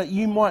 but that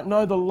you might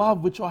know the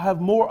love which I have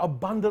more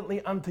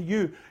abundantly unto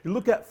you. You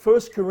look at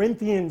 1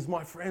 Corinthians,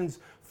 my friends,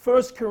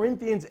 1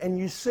 Corinthians, and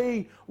you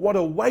see what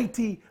a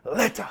weighty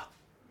letter.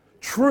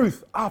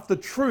 Truth after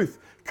truth,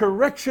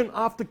 correction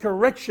after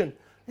correction.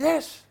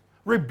 Yes,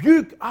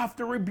 rebuke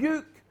after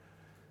rebuke.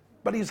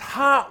 But his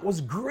heart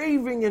was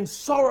grieving in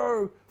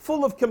sorrow,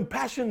 full of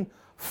compassion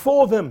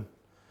for them.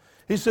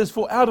 He says,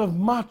 for out of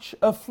much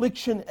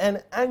affliction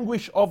and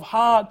anguish of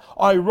heart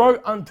I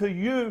wrote unto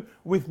you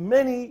with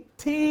many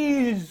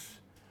tears.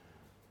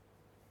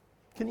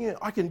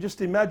 I can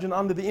just imagine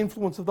under the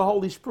influence of the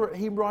Holy Spirit,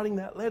 him writing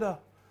that letter.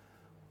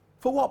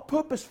 For what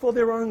purpose? For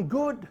their own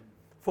good,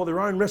 for their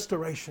own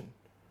restoration.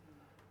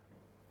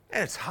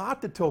 And it's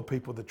hard to tell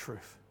people the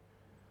truth.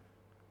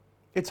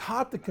 It's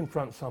hard to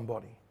confront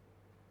somebody.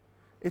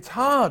 It's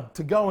hard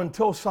to go and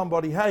tell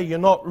somebody, hey, you're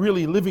not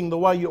really living the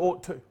way you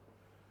ought to.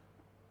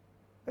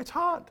 It's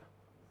hard.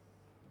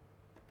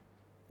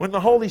 When the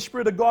Holy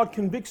Spirit of God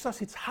convicts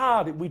us, it's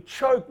hard. We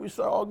choke. We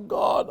say, oh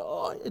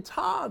God, it's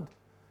hard.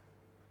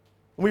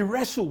 We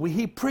wrestle. We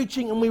hear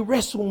preaching and we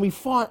wrestle and we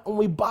fight and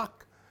we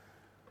buck.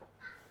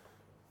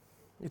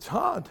 It's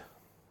hard.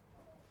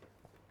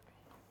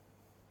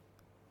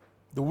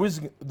 The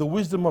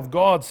wisdom of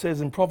God says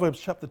in Proverbs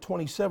chapter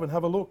 27,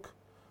 have a look.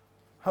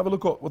 Have a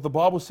look at what the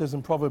Bible says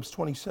in Proverbs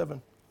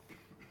 27.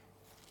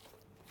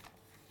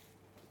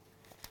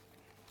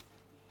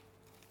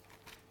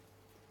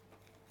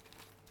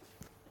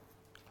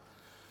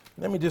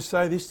 Let me just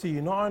say this to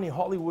you. Not only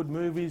Hollywood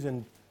movies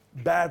and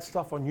bad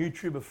stuff on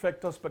YouTube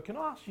affect us, but can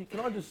I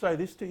just say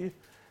this to you?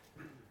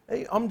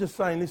 Hey, I'm just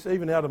saying this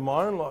even out of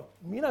my own life.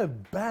 You know,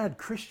 bad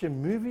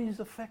Christian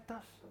movies affect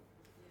us.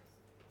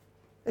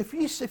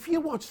 If you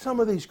watch some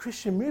of these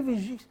Christian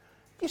movies,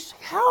 you say,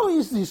 how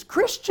is this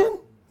Christian?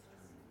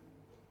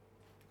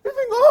 You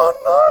think,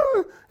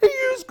 oh no, he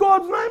used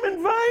God's name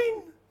in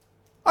vain.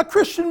 A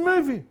Christian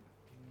movie.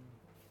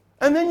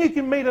 And then you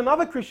can meet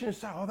another Christian and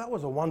say, oh, that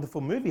was a wonderful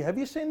movie. Have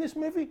you seen this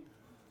movie?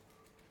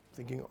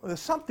 Thinking, oh,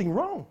 there's something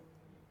wrong.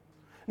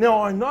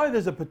 Now, I know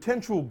there's a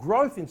potential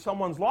growth in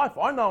someone's life.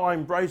 I know I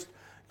embraced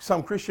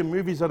some Christian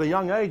movies at a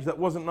young age that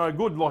wasn't no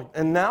good.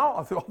 And now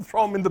I thought I'll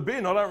throw them in the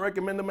bin. I don't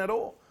recommend them at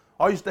all.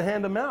 I used to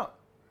hand them out.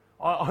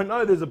 I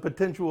know there's a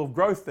potential of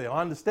growth there.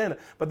 I understand it.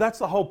 But that's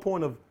the whole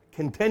point of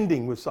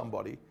contending with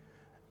somebody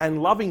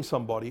and loving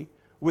somebody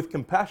with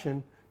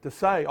compassion, to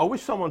say, I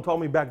wish someone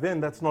told me back then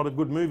that's not a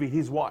good movie,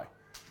 here's why.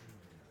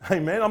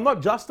 Amen. I'm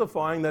not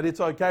justifying that it's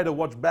okay to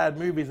watch bad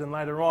movies and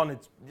later on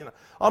it's,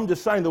 I'm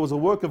just saying there was a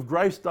work of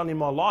grace done in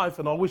my life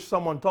and I wish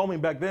someone told me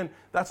back then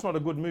that's not a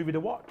good movie to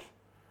watch.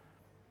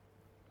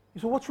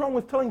 You say, what's wrong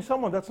with telling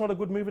someone that's not a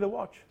good movie to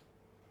watch?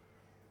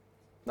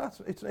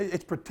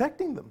 It's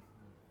protecting them.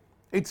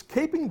 It's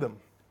keeping them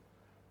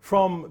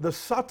from the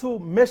subtle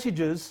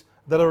messages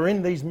that are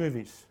in these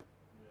movies.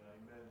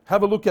 Yeah,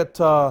 have a look at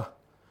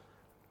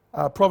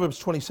Proverbs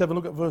 27,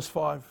 look at verse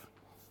 5.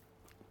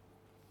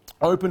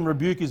 Open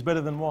rebuke is better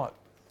than what?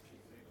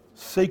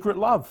 Secret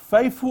love.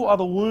 Faithful are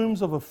the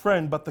wounds of a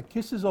friend, but the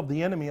kisses of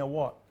the enemy are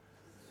what?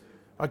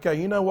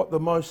 Okay, you know what the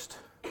most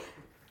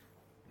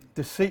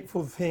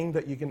deceitful thing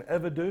that you can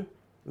ever do?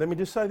 Let me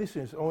just say this.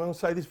 I want to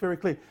say this very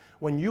clearly.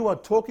 When you are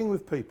talking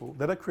with people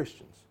that are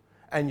Christians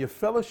and you're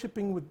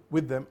fellowshipping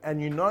with them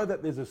and you know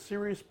that there's a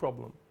serious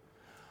problem,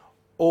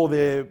 or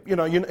they're,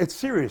 it's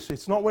serious.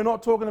 It's not. We're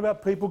not talking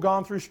about people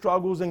going through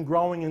struggles and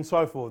growing and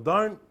so forth.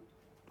 Don't,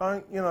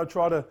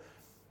 try to,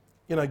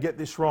 get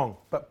this wrong.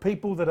 But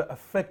people that are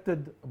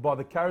affected by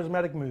the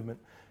charismatic movement,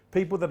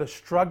 people that are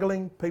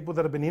struggling, people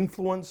that have been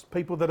influenced,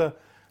 people that are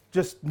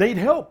just need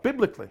help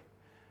biblically,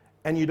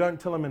 and you don't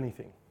tell them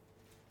anything.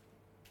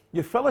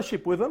 You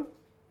fellowship with them,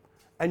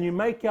 and you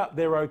make out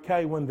they're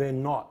okay when they're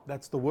not.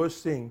 That's the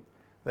worst thing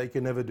that you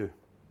can ever do.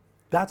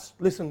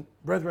 Listen,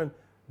 brethren,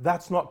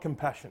 that's not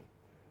compassion.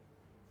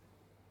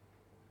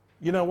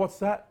 You know what's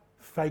that?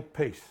 Fake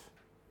peace.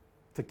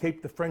 To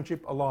keep the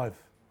friendship alive.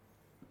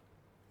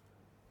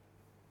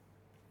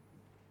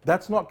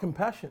 That's not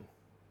compassion.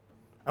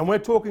 And we're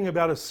talking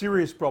about a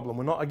serious problem.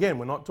 We're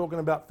not talking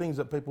about things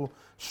that people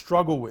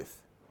struggle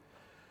with.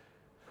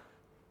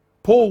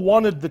 Paul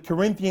wanted the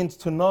Corinthians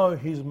to know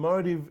his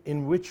motive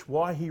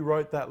why he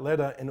wrote that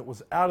letter, and it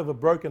was out of a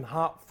broken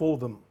heart for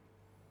them.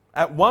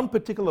 At one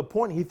particular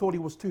point, he thought he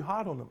was too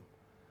hard on them.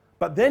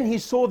 But then he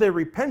saw their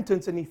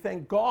repentance and he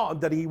thanked God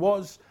that he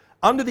was,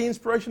 under the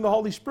inspiration of the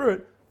Holy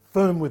Spirit,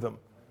 firm with them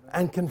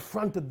and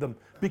confronted them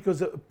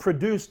because it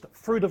produced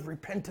fruit of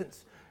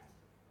repentance.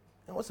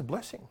 It was a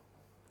blessing.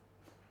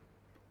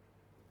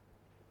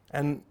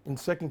 And in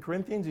 2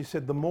 Corinthians, he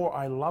said, the more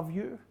I love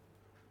you,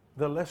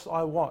 the less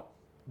I what?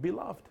 Be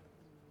loved.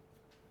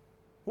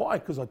 Why?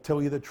 Because I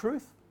tell you the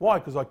truth. Why?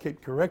 Because I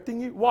keep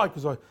correcting you. Why?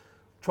 Because I'm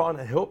trying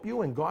to help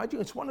you and guide you.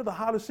 It's one of the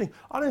hardest things.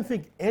 I don't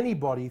think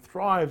anybody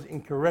thrives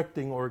in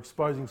correcting or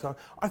exposing someone.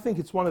 I think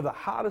it's one of the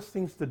hardest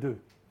things to do.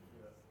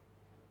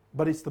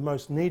 But it's the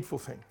most needful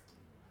thing.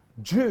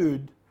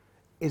 Jude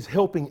is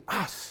helping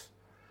us,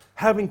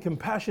 having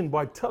compassion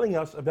by telling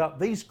us about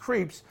these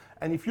creeps.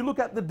 And if you look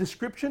at the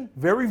description,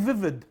 very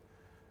vivid.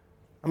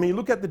 I mean, you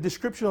look at the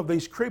description of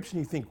these creeps and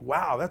you think,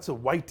 wow, that's a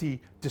weighty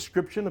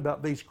description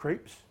about these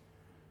creeps.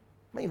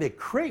 I mean, they're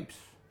creeps.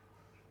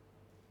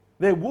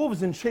 They're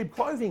wolves in sheep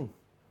clothing.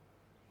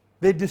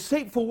 They're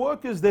deceitful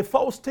workers. They're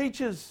false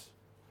teachers.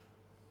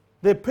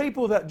 They're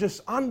people that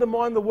just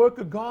undermine the work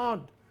of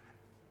God.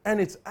 And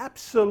it's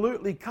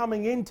absolutely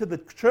coming into the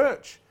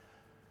church.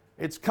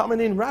 It's coming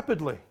in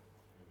rapidly.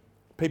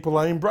 People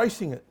are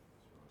embracing it.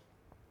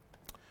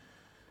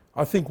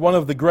 I think one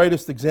of the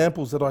greatest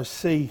examples that I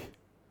see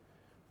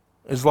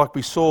is like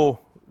we saw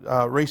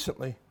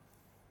recently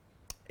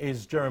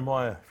is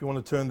Jeremiah. If you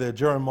want to turn there,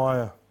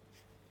 Jeremiah,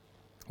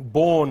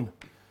 born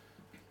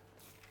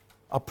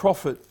a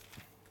prophet,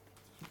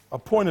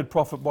 appointed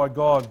prophet by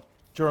God,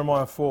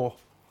 Jeremiah 4.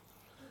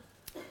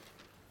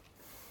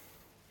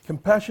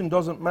 Compassion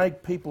doesn't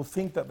make people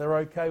think that they're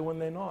okay when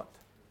they're not.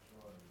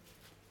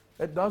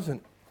 It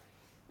doesn't.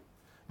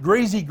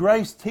 Greasy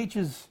grace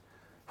teaches,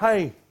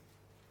 hey,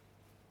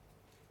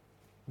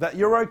 that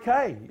you're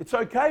okay. It's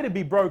okay to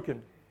be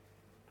broken.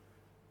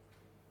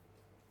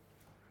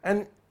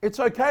 And it's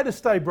okay to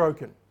stay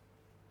broken.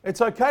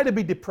 It's okay to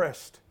be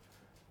depressed.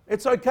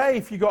 It's okay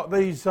if you got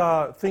these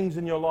things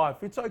in your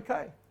life. It's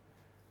okay.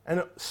 And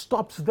it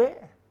stops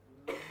there.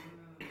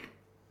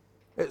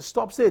 It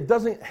stops there. It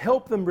doesn't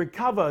help them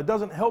recover. It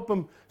doesn't help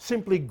them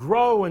simply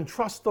grow and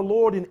trust the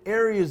Lord in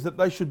areas that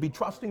they should be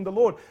trusting the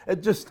Lord.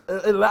 It just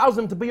allows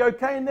them to be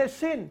okay in their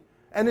sin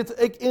and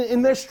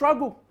in their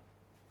struggle.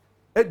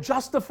 It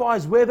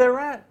justifies where they're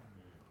at.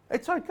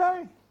 It's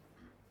okay.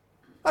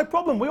 No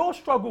problem. We all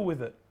struggle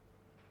with it.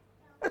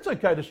 It's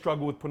okay to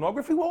struggle with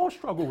pornography. We all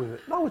struggle with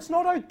it. No, it's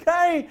not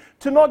okay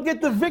to not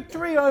get the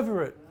victory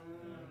over it.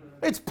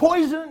 It's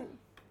poison.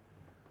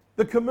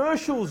 The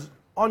commercials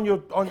on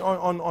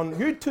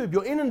YouTube,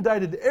 you're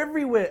inundated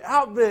everywhere,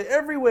 out there,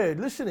 everywhere.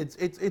 Listen,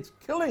 it's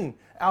killing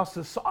our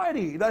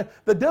society.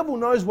 The devil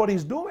knows what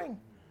he's doing.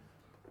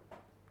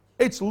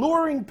 It's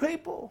luring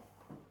people.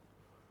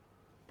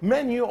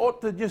 Men, you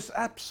ought to just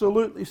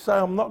absolutely say,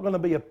 I'm not going to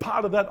be a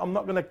part of that. I'm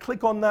not going to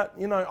click on that.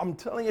 You know, I'm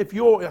telling you, if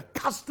you're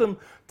accustomed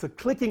to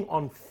clicking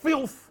on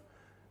filth,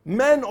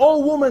 man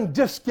or woman,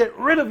 just get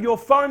rid of your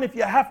phone if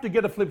you have to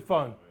get a flip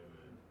phone.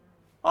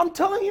 I'm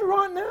telling you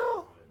right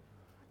now.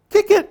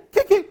 Kick it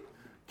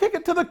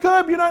to the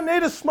curb. You don't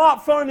need a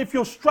smartphone if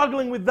you're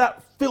struggling with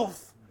that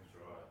filth.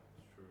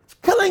 It's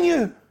killing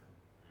you.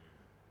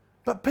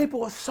 But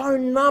people are so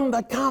numb,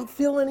 they can't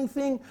feel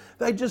anything.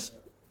 They just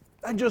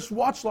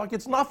watch like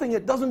it's nothing.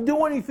 It doesn't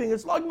do anything.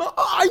 It's like, yuck,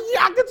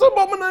 it's an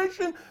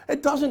abomination.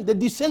 It doesn't. They're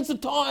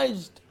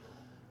desensitized.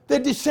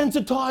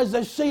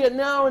 They see it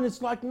now and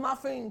it's like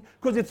nothing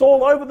because it's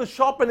all over the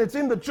shop and it's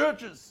in the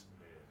churches.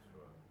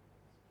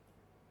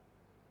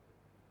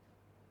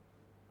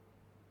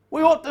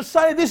 We ought to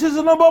say this is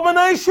an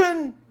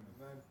abomination.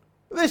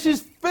 This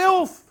is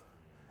filth.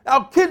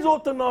 Our kids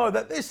ought to know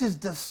that this is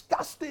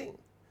disgusting.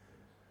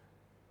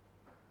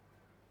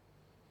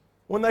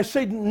 When they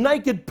see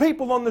naked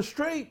people on the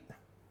street,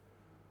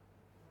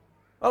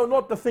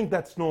 not to think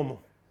that's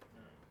normal.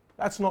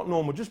 That's not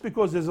normal. Just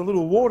because there's a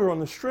little water on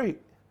the street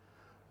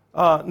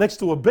next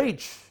to a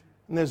beach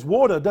and there's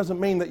water doesn't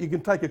mean that you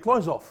can take your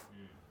clothes off.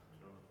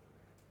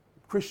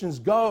 Christians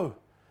go,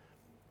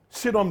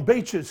 sit on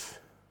beaches,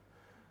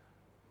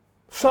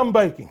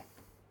 sunbaking,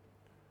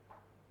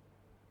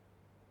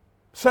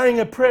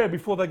 saying a prayer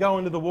before they go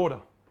into the water.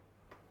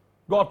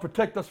 God,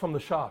 protect us from the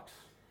sharks.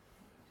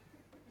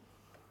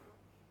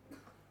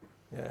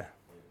 Yeah.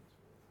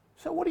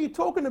 So what are you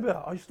talking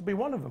about? I used to be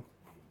one of them.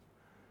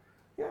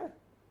 Yeah.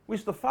 We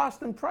used to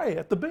fast and pray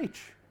at the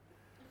beach.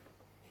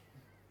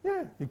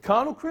 Yeah. You're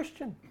carnal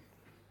Christian.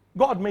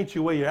 God meets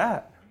you where you're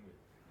at.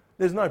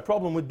 There's no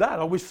problem with that.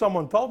 I wish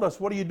someone told us,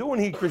 what are you doing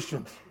here,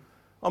 Christians?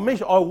 I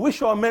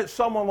wish I met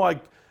someone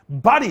like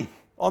Buddy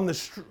on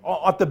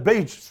at the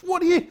beach.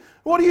 What are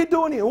you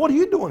doing here? What are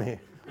you doing here?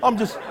 I'm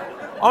just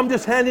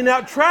handing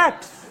out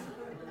tracts.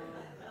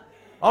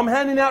 I'm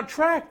handing out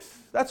tracts.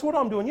 That's what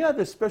I'm doing. You know,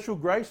 there's special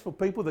grace for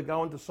people that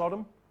go into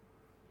Sodom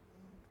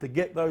to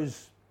get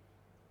those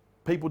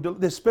people.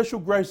 There's special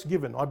grace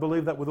given. I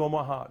believe that with all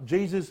my heart.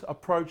 Jesus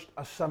approached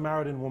a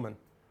Samaritan woman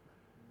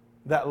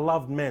that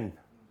loved men.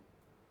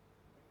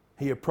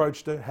 He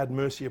approached her, had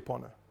mercy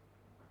upon her.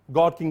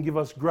 God can give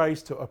us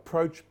grace to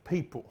approach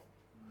people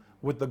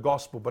with the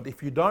gospel. But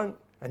if you don't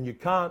and you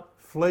can't,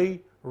 flee,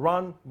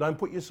 run, don't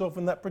put yourself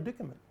in that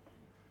predicament.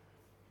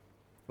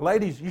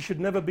 Ladies, you should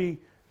never be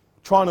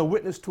trying to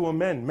witness to a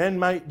man. Men,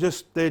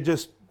 they're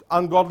just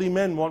ungodly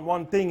men, want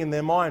one thing in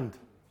their mind.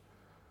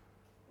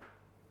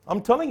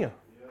 I'm telling you,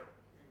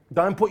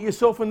 don't put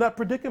yourself in that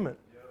predicament.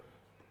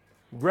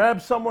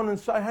 Grab someone and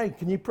say, hey,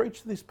 can you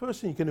preach to this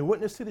person? Can you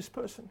witness to this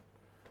person?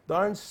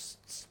 Don't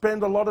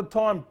spend a lot of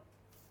time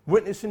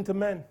witnessing to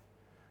men.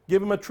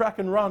 Give them a track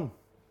and run.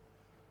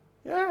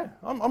 Yeah,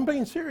 I'm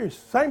being serious.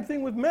 Same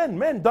thing with men.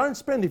 Men, don't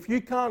spend, if you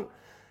can't,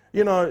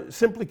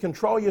 simply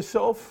control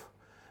yourself,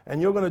 and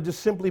you're going to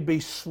just simply be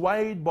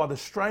swayed by the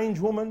strange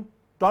woman,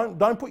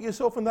 don't put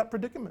yourself in that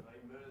predicament.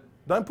 Amen.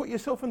 Don't put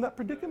yourself in that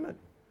predicament.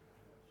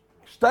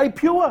 Stay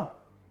pure.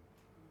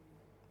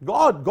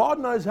 God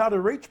knows how to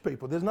reach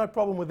people. There's no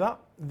problem with that.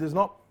 There's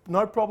no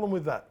problem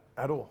with that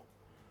at all.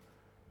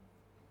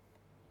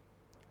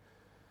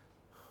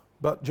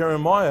 But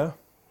Jeremiah,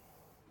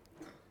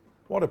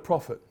 what a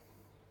prophet.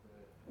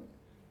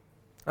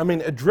 I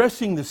mean,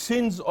 addressing the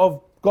sins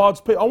of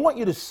God's people. I want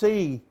you to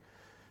see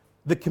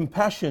the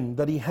compassion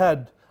that he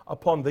had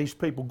upon these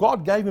people.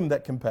 God gave him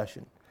that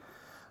compassion.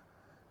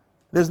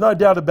 There's no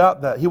doubt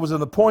about that. He was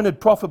an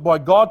appointed prophet by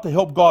God to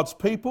help God's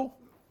people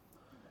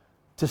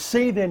to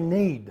see their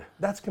need.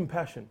 That's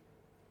compassion.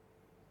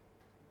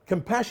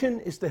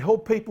 Compassion is to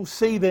help people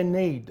see their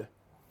need.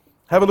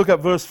 Have a look at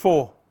verse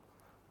 4.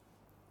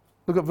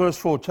 Look at verse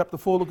 4. Chapter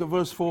 4, look at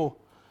verse 4.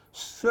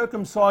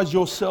 Circumcise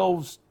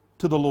yourselves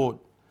to the Lord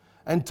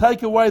and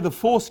take away the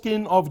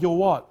foreskin of your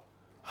what?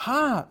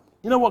 Heart.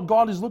 You know what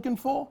God is looking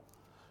for?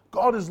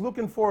 God is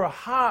looking for a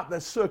heart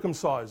that's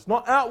circumcised,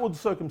 not outward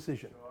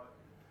circumcision.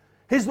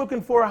 He's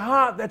looking for a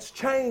heart that's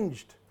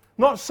changed,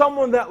 not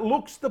someone that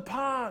looks the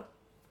part.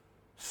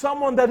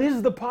 Someone that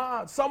is the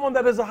part, someone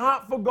that has a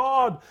heart for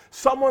God,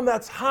 someone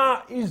that's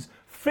heart is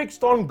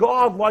fixed on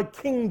God like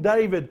King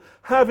David,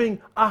 having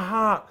a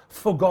heart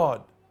for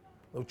God.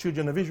 The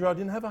children of Israel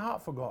didn't have a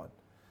heart for God.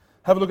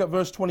 Have a look at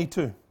verse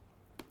 22.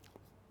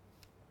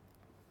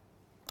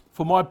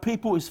 For my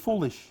people is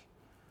foolish.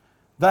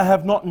 They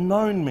have not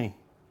known me.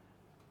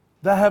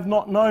 They have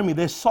not known me.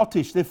 They're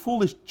sottish. They're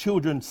foolish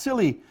children,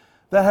 silly.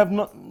 They have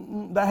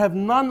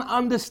none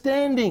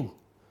understanding.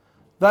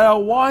 They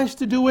are wise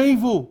to do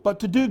evil, but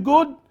to do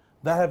good,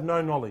 they have no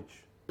knowledge.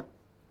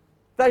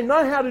 They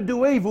know how to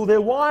do evil.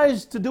 They're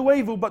wise to do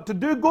evil, but to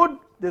do good,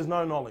 there's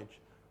no knowledge.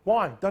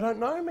 Why? They don't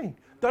know me.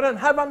 They don't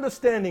have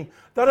understanding.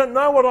 They don't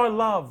know what I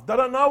love. They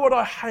don't know what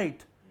I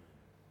hate.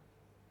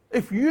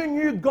 If you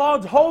knew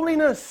God's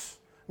holiness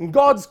and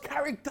God's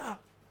character,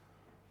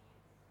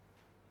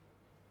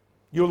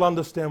 you'll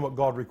understand what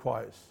God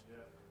requires.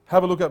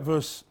 Have a look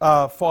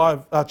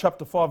at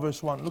chapter 5,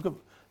 verse 1. Look at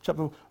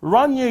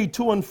Run ye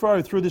to and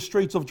fro through the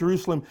streets of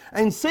Jerusalem,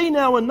 and see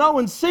now and know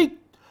and seek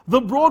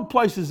the broad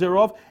places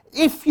thereof,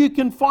 if you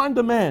can find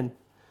a man.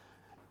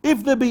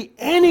 If there be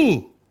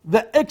any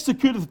that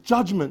executeth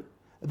judgment,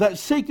 that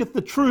seeketh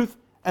the truth,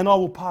 and I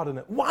will pardon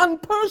it. One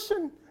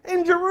person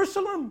in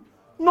Jerusalem,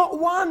 not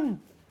one.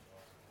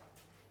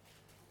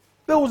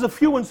 There was a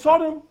few in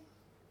Sodom.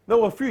 There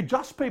were a few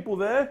just people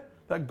there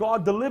that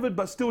God delivered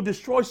but still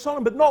destroyed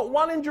Sodom, but not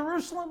one in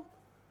Jerusalem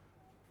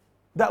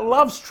that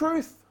loves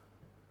truth,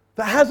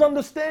 that has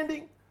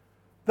understanding,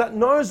 that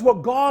knows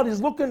what God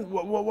is looking,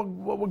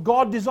 what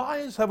God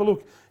desires. Have a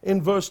look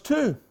in verse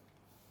 2.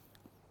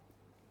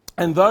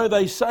 And though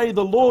they say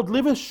the Lord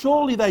liveth,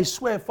 surely they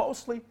swear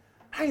falsely.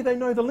 Hey, they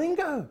know the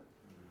lingo.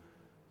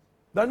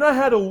 They know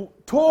how to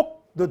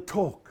talk the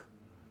talk.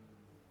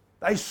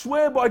 They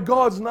swear by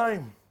God's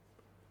name.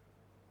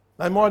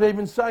 They might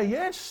even say,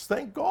 yes,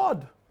 thank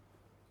God.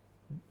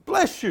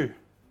 Bless you.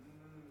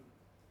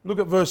 Look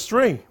at verse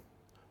 3.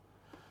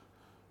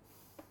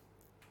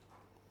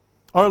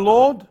 O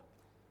Lord,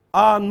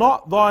 are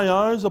not thy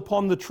eyes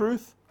upon the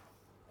truth?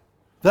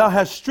 Thou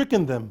hast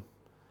stricken them,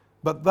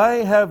 but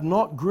they have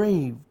not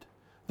grieved.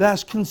 Thou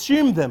hast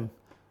consumed them,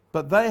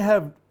 but they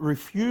have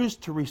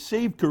refused to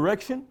receive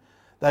correction.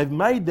 They've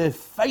made their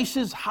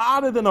faces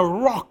harder than a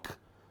rock.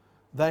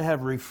 They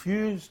have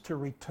refused to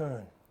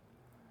return.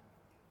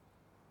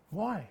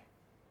 Why?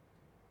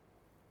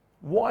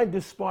 Why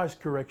despise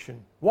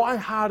correction? Why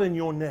harden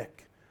your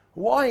neck?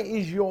 Why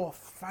is your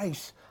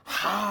face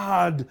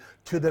hard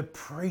to the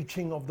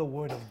preaching of the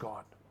Word of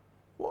God?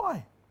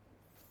 Why?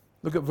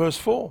 Look at verse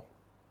 4.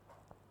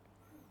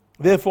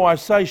 Therefore I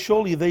say,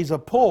 surely these are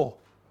poor,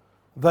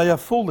 they are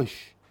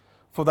foolish,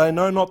 for they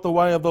know not the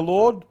way of the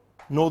Lord,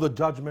 nor the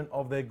judgment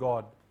of their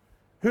God.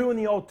 Who in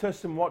the Old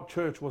Testament, what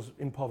church was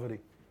in poverty?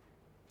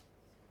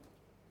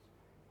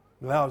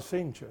 The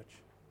Laodicean church.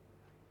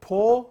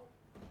 Poor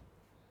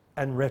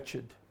and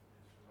wretched.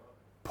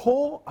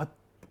 Poor,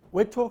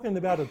 we're talking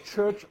about a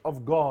church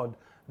of God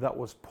that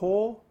was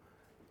poor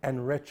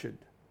and wretched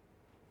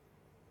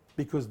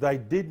because they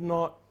did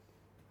not,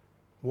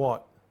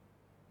 what?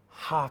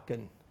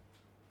 Hearken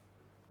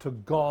to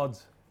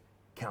God's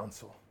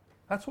counsel.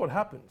 That's what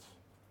happens.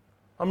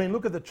 I mean,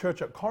 look at the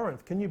church at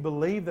Corinth. Can you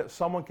believe that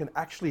someone can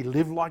actually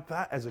live like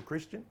that as a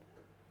Christian?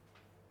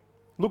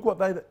 Look what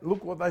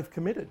they've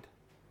committed.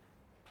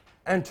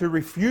 And to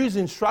refuse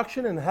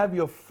instruction and have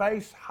your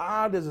face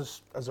hard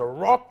as a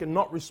rock and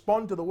not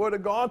respond to the Word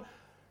of God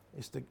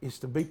is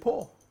to be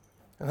poor.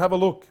 And have a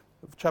look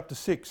at chapter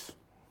 6.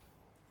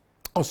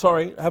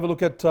 Have a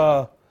look at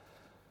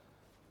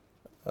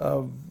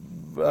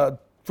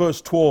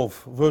verse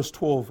 12. Verse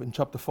 12 in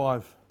chapter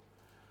 5.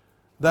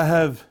 They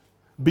have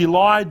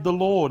belied the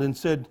Lord and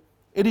said,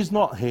 it is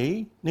not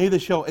He, neither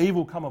shall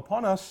evil come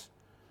upon us,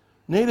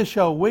 neither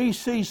shall we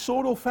see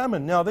sword or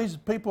famine. Now these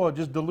people are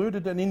just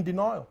deluded and in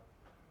denial.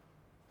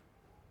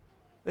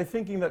 They're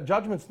thinking that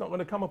judgment's not going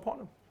to come upon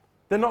them.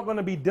 They're not going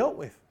to be dealt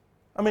with.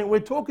 I mean,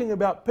 we're talking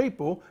about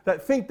people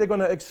that think they're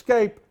going to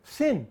escape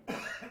sin.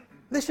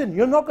 Listen,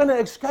 you're not going to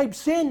escape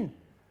sin.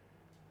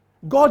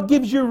 God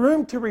gives you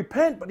room to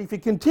repent, but if you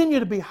continue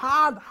to be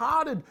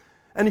hard-hearted,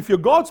 and if you're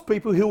God's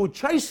people, He will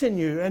chasten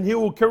you, and He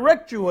will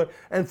correct you,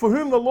 and for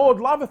whom the Lord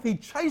loveth, He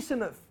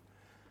chasteneth.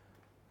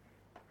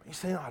 You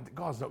say, no,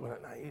 God's not going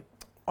to, no,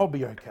 I'll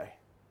be okay.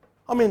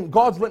 I mean,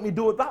 God's let me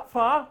do it that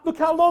far. Look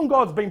how long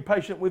God's been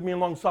patient with me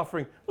and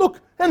long-suffering. Look,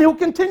 and He'll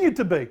continue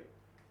to be.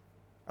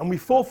 And we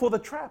fall for the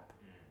trap.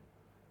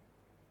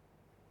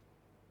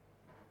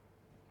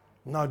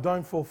 No,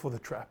 don't fall for the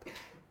trap.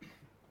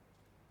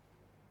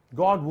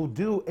 God will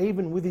deal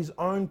even with His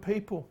own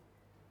people.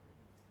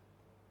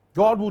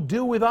 God will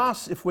deal with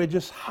us if we're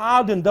just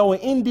hardened. They were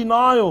in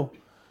denial.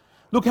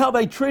 Look how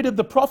they treated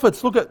the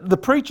prophets. Look at the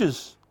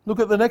preachers. Look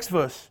at the next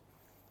verse.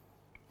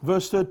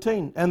 Verse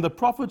 13. And the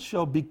prophets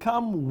shall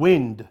become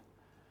wind,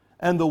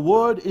 and the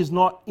word is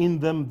not in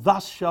them.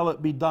 Thus shall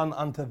it be done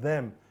unto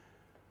them.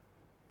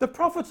 The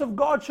prophets of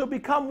God shall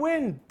become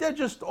wind. They're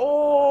just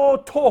all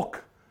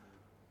talk.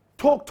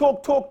 Talk,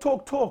 talk, talk,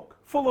 talk, talk.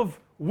 Full of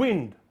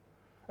wind.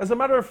 As a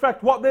matter of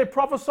fact, what they're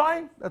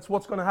prophesying, that's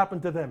what's going to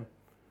happen to them.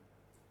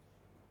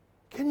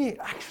 Can you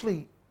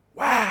actually,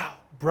 wow,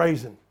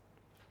 brazen.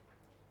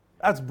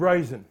 That's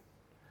brazen.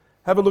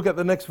 Have a look at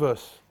the next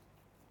verse.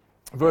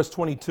 Verse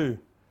 22.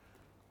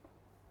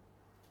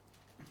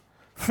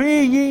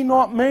 Fear ye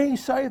not me,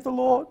 saith the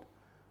Lord.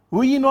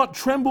 Will ye not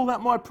tremble at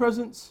my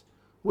presence,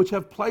 which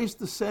have placed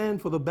the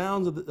sand for the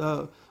bound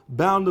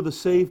of the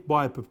sea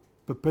by a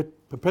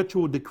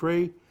perpetual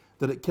decree,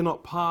 that it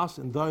cannot pass,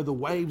 and though the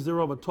waves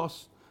thereof are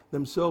tossed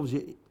themselves,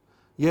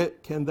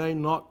 yet can they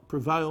not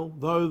prevail.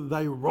 Though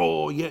they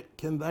roar, yet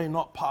can they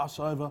not pass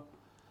over.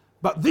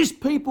 But this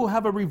people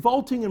have a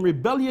revolting and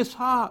rebellious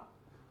heart.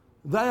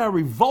 They are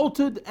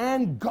revolted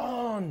and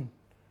gone.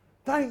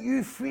 Don't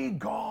you fear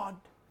God?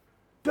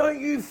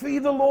 Don't you fear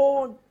the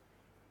Lord?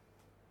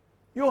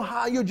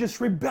 You're just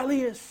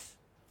rebellious.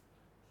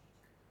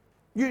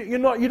 You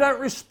don't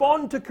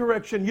respond to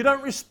correction. You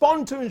don't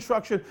respond to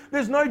instruction.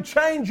 There's no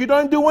change. You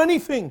don't do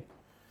anything.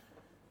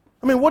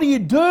 I mean, what do you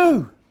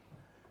do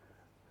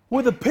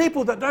with the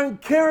people that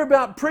don't care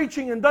about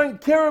preaching and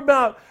don't care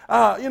about,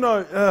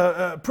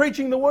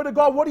 preaching the Word of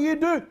God? What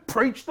do?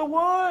 Preach the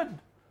Word.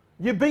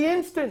 You be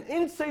instant,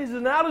 in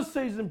season, out of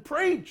season,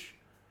 preach.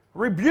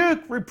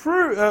 Rebuke,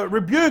 reproof,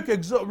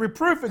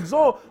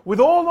 exhort with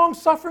all long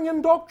suffering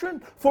and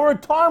doctrine. For a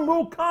time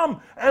will come,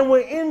 and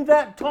we're in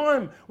that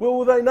time where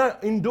will they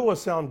not endure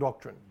sound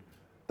doctrine.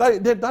 They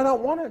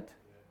don't want it.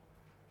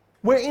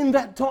 We're in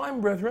that time,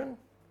 brethren.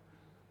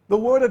 The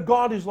Word of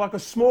God is like a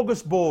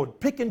smorgasbord.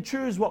 Pick and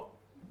choose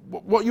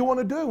what you want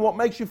to do, what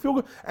makes you feel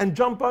good, and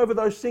jump over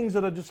those things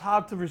that are just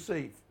hard to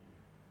receive.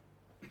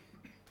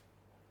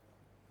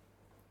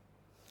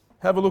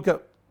 Have a look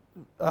at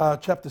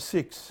chapter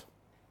 6.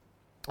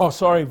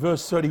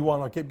 Verse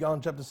 31. I keep going,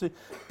 chapter 6.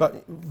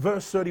 But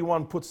verse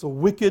 31 puts the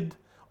wicked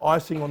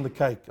icing on the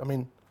cake. I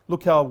mean,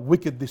 look how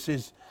wicked this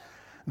is.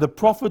 The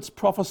prophets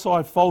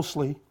prophesy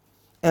falsely,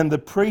 and the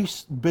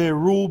priests bear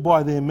rule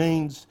by their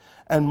means,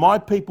 and my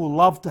people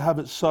love to have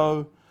it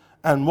so,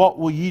 and what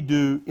will ye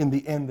do in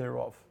the end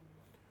thereof?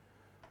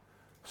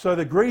 So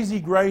the greasy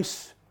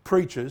grace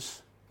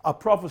preachers are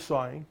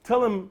prophesying. Tell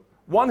them,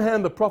 one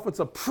hand the prophets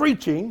are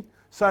preaching,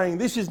 saying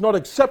this is not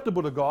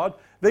acceptable to God.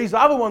 These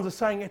other ones are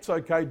saying it's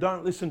okay,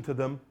 don't listen to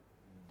them.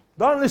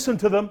 Don't listen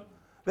to them.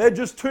 They're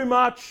just too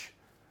much.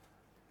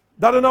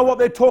 They don't know what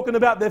they're talking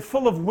about. They're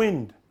full of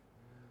wind.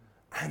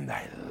 And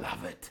they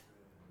love it.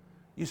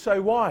 You say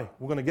why?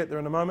 We're going to get there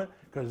in a moment.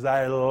 Because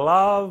they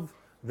love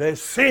their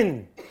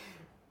sin.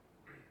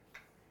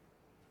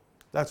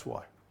 That's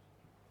why.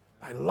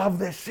 They love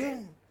their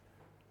sin.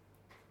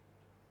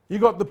 You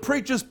got the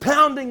preachers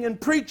pounding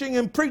and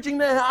preaching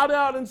their heart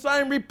out and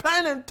saying,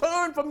 repent and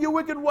turn from your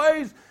wicked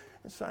ways.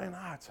 And saying,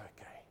 it's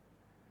okay.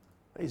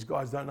 These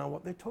guys don't know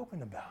what they're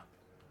talking about.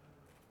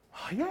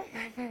 Oh, yeah.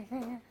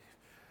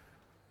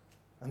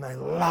 And they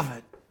love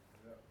it.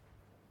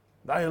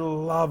 They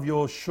love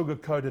your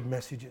sugar-coated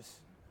messages.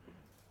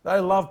 They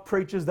love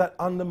preachers that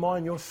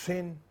undermine your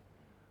sin.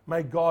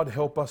 May God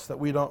help us that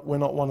we're not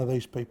one of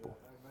these people.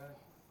 Amen.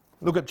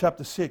 Look at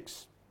chapter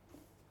 6.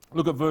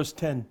 Look at verse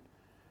 10.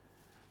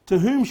 To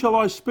whom shall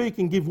I speak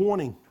and give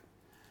warning,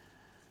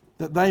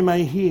 that they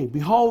may hear?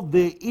 Behold,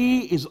 their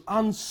ear is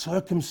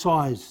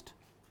uncircumcised,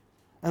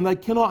 and they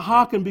cannot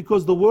hearken,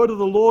 because the word of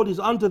the Lord is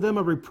unto them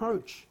a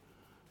reproach,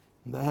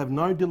 and they have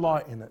no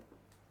delight in it.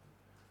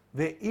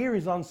 Their ear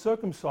is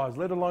uncircumcised,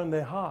 let alone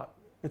their heart.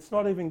 It's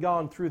not even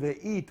going through their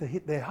ear to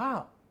hit their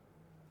heart.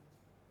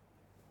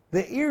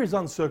 Their ear is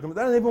uncircumcised.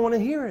 They don't even want to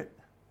hear it.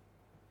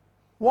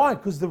 Why?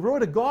 Because the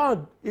word of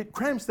God, it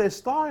cramps their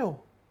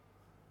style.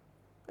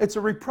 It's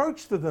a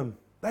reproach to them.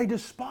 They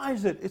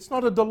despise it. It's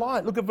not a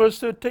delight. Look at verse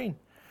 13.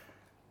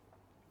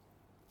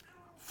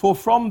 For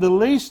from the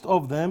least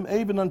of them,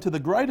 even unto the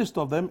greatest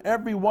of them,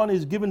 every one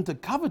is given to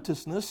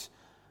covetousness,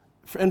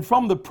 and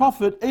from the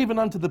prophet, even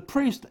unto the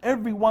priest,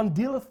 every one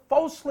dealeth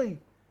falsely.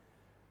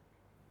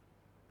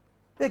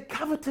 They're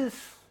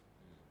covetous.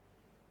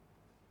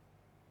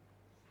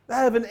 They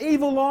have an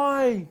evil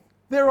eye.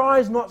 Their eye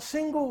is not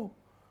single.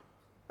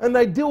 And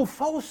they deal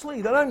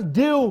falsely. They don't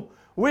deal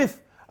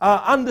with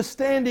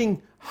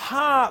understanding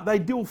heart. They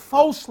deal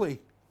falsely.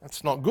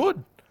 That's not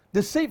good.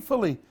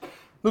 Deceitfully.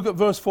 Look at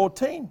verse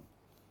 14.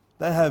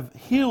 They have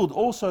healed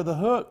also the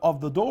hurt of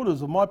the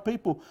daughters of my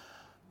people,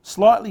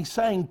 slightly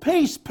saying,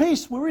 peace,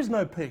 peace. Where is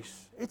no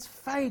peace? It's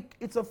fake.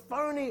 It's a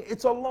phony.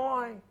 It's a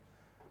lie.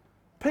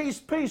 Peace,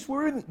 peace.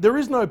 There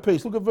is no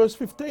peace. Look at verse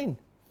 15.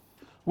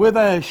 Were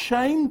they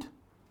ashamed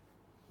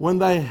when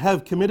they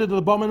have committed an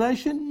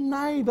abomination?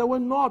 Nay, they were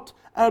not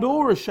at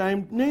all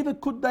ashamed, neither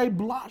could they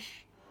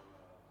blush.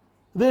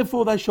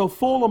 Therefore they shall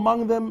fall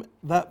among them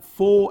that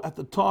fall at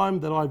the time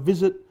that I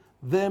visit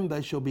them.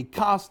 They shall be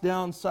cast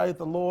down, saith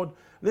the Lord.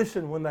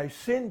 Listen, when they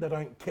sin, they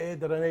don't care.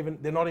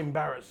 They're not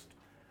embarrassed.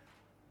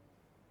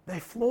 They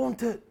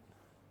flaunt it.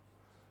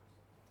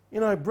 You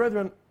know,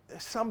 brethren,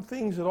 there's some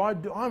things that I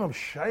do, I'm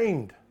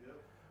ashamed.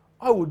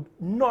 I would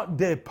not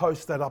dare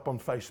post that up on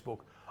Facebook.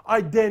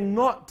 I dare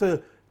not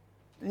to,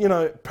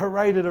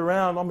 parade it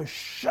around. I'm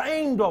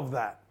ashamed of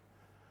that.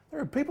 There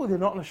are people who are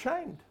not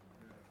ashamed.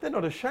 They're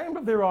not ashamed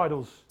of their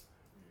idols.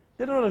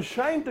 They're not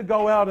ashamed to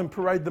go out and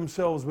parade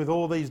themselves with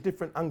all these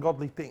different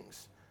ungodly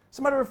things. As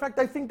a matter of fact,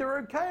 they think they're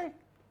okay.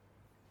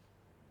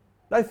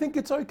 They think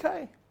it's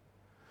okay.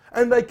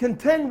 And they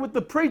contend with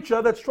the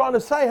preacher that's trying to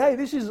say, hey,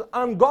 this is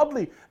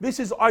ungodly. This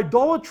is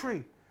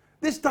idolatry.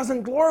 This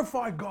doesn't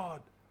glorify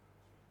God.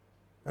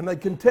 And they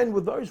contend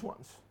with those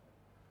ones.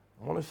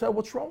 I want to say,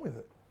 what's wrong with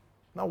it?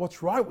 No,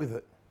 what's right with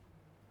it?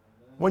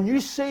 When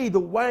you see the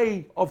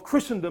way of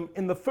Christendom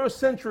in the first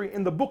century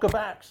in the book of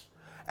Acts,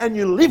 and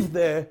you live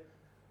there,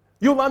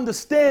 you'll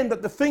understand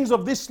that the things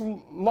of this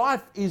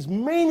life is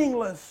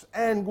meaningless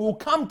and will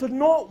come to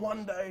naught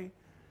one day.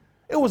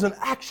 It was an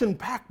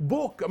action-packed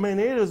book. I mean,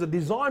 it is a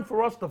design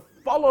for us to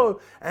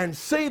follow and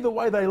see the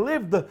way they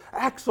lived, the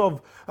acts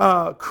of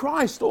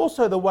Christ,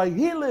 also the way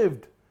He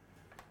lived.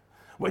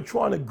 We're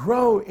trying to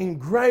grow in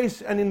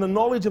grace and in the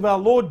knowledge of our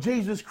Lord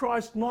Jesus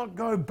Christ, not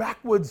go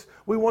backwards.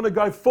 We want to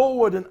go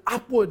forward and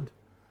upward.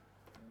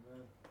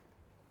 Amen.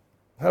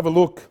 Have a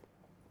look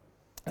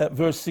at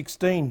verse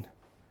 16.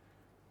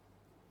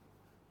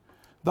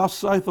 Thus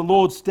saith the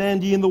Lord,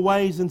 stand ye in the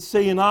ways and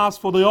see and ask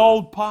for the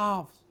old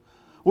paths.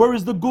 Where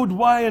is the good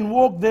way, and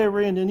walk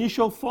therein, and ye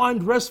shall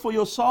find rest for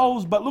your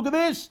souls. But look at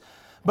this.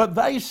 But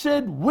they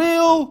said, we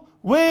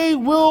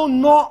will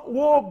not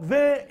walk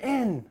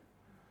therein.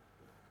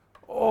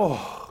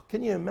 Oh,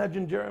 can you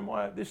imagine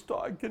Jeremiah at this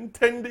time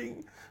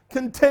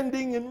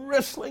contending and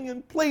wrestling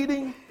and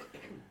pleading?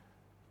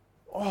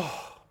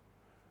 Oh,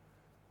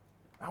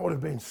 that would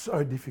have been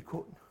so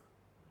difficult,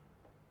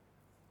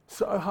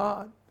 so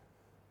hard.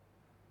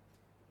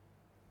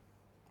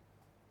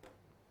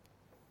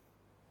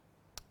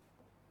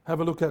 Have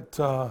a look at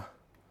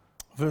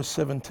verse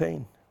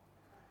 17.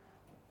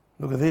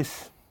 Look at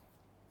this.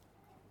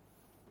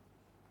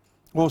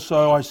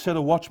 Also I set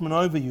a watchman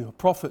over you, a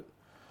prophet,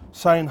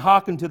 saying,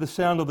 hearken to the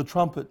sound of the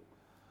trumpet.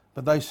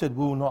 But they said,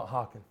 we will not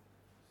hearken.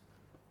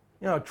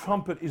 You know, a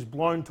trumpet is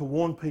blown to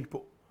warn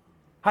people.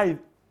 Hey,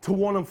 to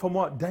warn them from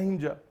what?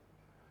 Danger.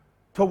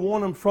 To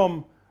warn them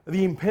from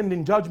the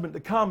impending judgment to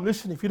come.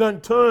 Listen, if you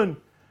don't turn,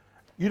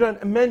 you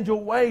don't amend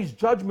your ways,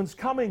 judgment's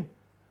coming.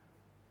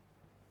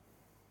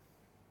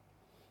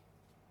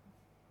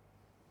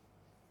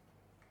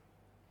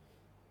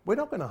 We're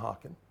not going to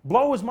hearken.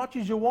 Blow as much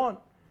as you want.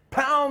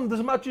 Pound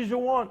as much as you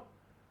want.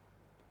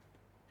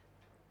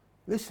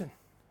 Listen,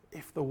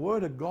 if the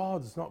Word of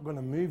God is not going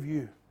to move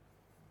you,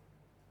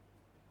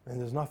 then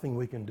there's nothing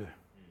we can do.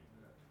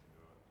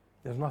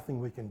 There's nothing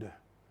we can do.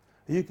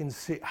 You can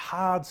sit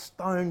hard,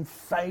 stone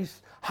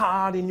face,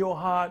 hard in your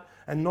heart,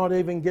 and not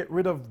even get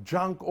rid of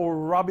junk or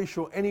rubbish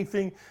or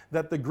anything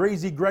that the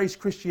greasy grace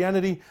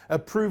Christianity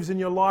approves in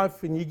your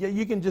life. And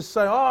you can just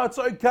say, oh, it's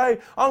okay.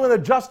 I'm going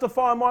to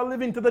justify my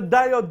living to the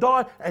day I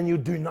die. And you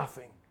do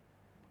nothing.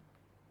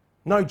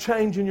 No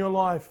change in your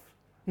life.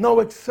 No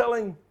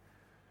excelling.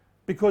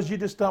 Because you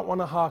just don't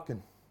want to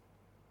hearken.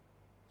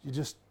 You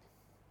just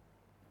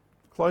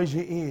close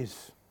your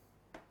ears.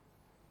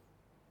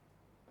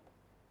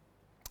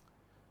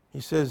 He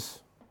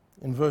says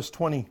in verse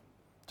 20,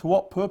 to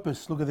what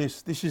purpose, look at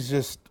this, this is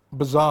just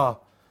bizarre.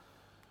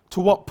 To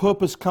what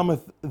purpose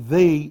cometh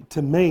thee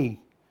to me,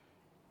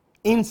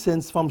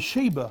 incense from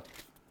Sheba,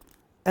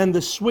 and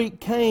the sweet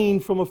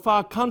cane from a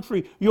far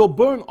country? Your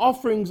burnt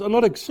offerings are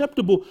not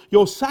acceptable,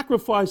 your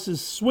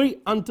sacrifices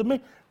sweet unto me.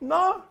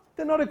 No,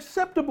 they're not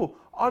acceptable.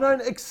 I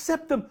don't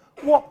accept them.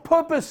 What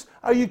purpose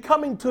are you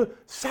coming to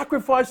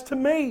sacrifice to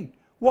me?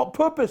 What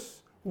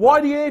purpose?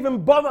 Why do you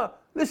even bother?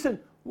 Listen,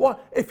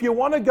 what if you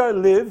want to go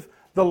live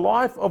the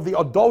life of the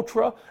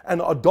adulterer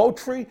and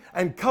adultery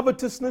and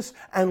covetousness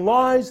and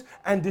lies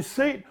and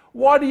deceit,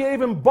 why do you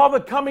even bother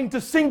coming to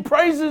sing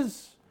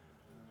praises?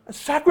 A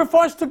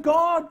sacrifice to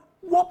God.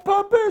 What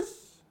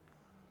purpose?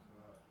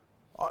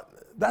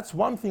 That's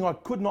one thing I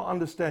could not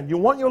understand. You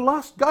want your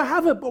lust? Go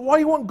have it. But why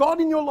do you want God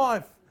in your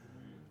life?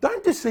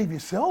 Don't deceive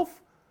yourself.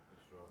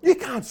 You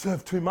can't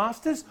serve two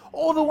masters.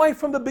 All the way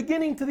from the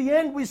beginning to the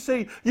end we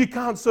see you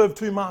can't serve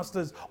two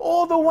masters.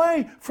 All the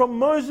way from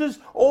Moses,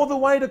 all the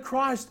way to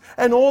Christ,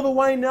 and all the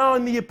way now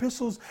in the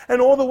epistles,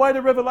 and all the way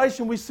to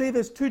Revelation, we see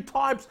there's two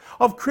types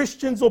of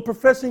Christians or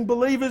professing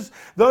believers.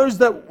 Those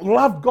that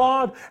love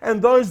God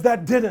and those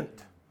that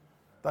didn't.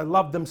 They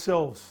loved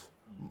themselves.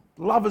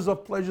 Lovers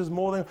of pleasures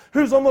more than...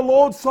 Who's on the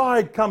Lord's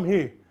side? Come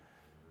here.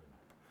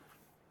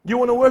 You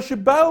want to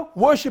worship Baal?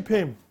 Worship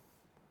him.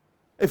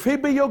 If he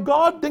be your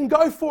God, then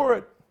go for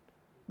it.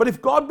 But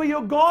if God be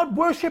your God,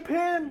 worship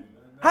him.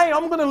 Hey,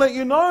 I'm going to let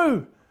you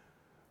know.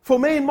 For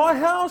me and my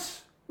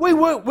house, we're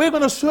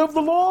going to serve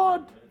the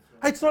Lord.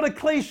 It's not a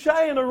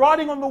cliche and a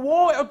writing on the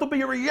wall. It ought to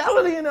be a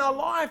reality in our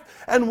life.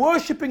 And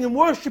worshiping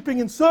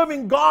and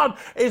serving God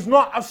is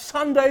not a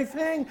Sunday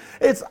thing.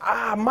 It's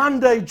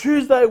Monday,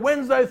 Tuesday,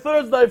 Wednesday,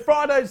 Thursday,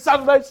 Friday,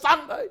 Saturday,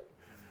 Sunday.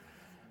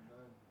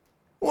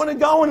 Want to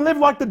go and live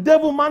like the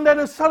devil Monday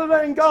to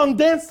Saturday and go and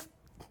dance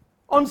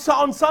on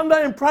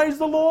Sunday and praise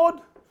the Lord?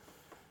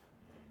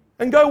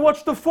 And go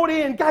watch the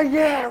footy and go,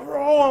 yeah,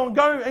 and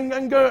go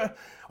and go,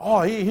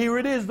 oh, here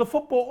it is, the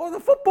football. Oh, the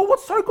football,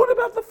 what's so good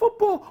about the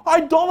football?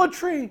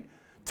 Idolatry,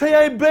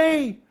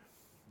 TAB,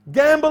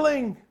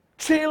 gambling,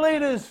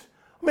 cheerleaders.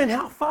 I mean,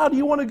 how far do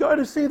you want to go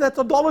to see that's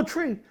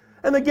idolatry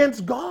and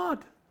against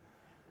God?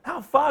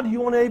 How far do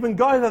you want to even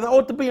go? That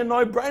ought to be a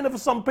no-brainer for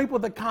some people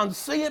that can't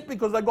see it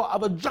because they've got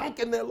other junk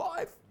in their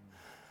life.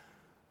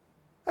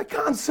 They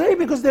can't see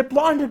because they're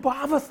blinded by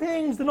other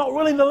things. They're not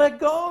willing to let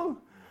go.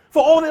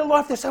 For all their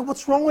life, they say,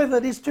 what's wrong with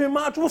it? It's too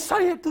much. Well,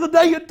 say it to the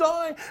day you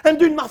die and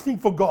do nothing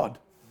for God.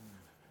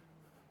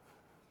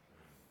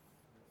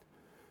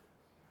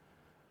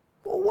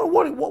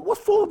 What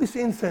for this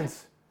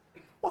incense?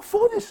 What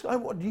for this?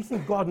 What, do you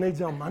think God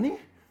needs our money?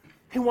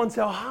 He wants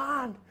our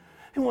heart.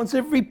 He wants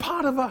every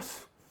part of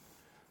us.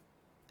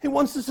 He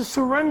wants us to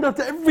surrender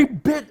to every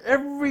bit,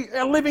 every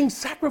living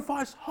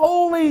sacrifice,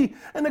 holy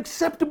and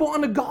acceptable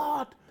unto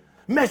God.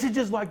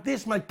 Messages like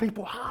this make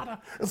people harder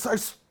and say,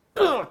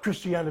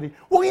 Christianity.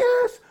 Well,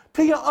 yes,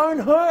 to your own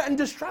hurt and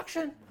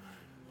destruction.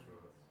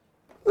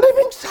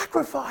 Living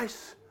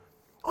sacrifice.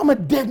 I'm a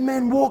dead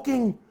man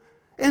walking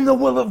in the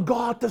will of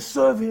God to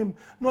serve Him,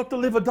 not to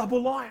live a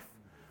double life.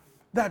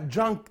 That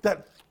junk,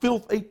 that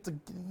filth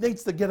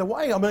needs to get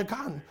away. I mean, I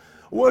can't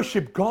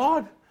worship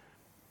God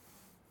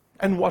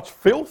and watch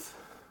filth.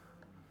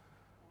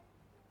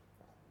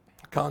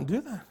 I can't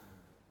do that.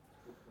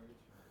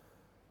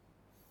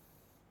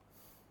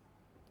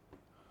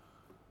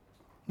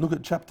 Look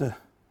at chapter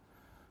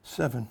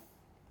 7.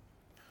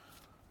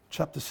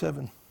 Chapter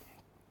 7.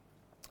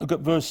 Look at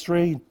verse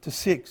 3 to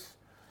 6.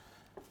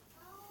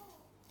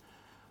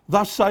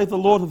 Thus saith the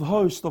Lord of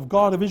hosts, of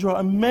God of Israel,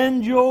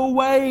 amend your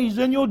ways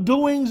and your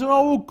doings, and I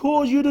will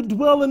cause you to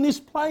dwell in this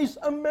place.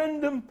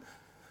 Amend them.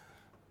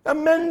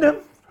 Amend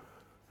them.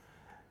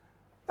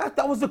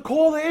 That was the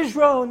call to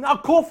Israel, and our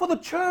call for the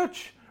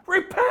church.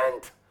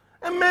 Repent.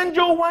 Amend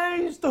your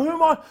ways. To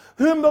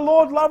whom the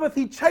Lord loveth,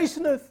 He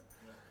chasteneth.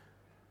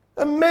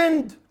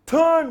 Amend,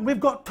 turn, we've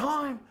got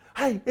time.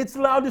 Hey, it's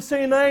the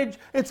Laodicean age,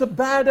 it's a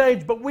bad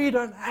age, but we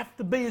don't have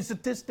to be a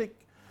statistic.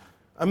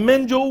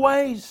 Amend your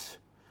ways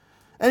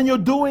and your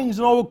doings,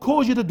 and I will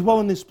cause you to dwell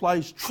in this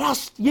place.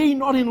 Trust ye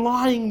not in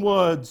lying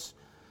words,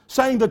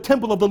 saying the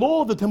temple of the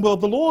Lord, the temple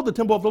of the Lord, the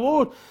temple of the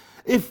Lord.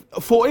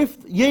 If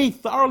ye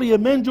thoroughly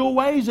amend your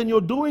ways and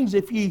your doings,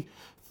 if ye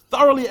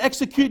thoroughly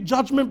execute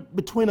judgment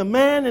between a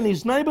man and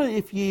his neighbour,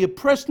 if ye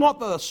oppress not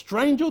the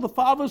stranger, the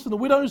fatherless and the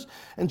widows,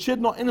 and shed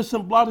not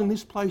innocent blood in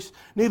this place,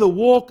 neither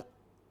walk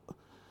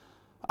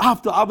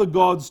after other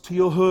gods to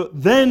your hurt,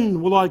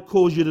 then will I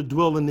cause you to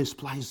dwell in this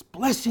place.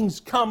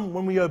 Blessings come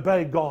when we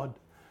obey God.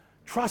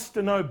 Trust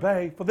and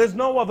obey, for there's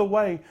no other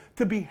way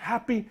to be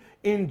happy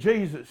in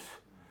Jesus.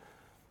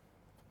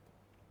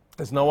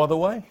 There's no other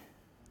way.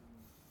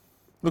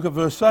 Look at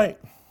verse 8.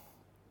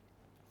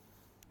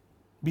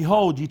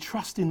 Behold, ye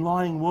trust in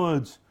lying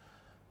words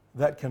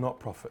that cannot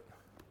profit.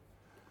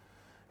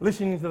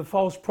 Listening to the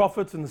false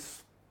prophets and the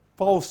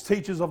false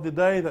teachers of the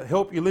day that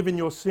help you live in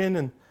your sin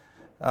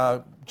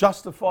and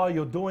justify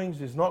your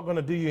doings is not going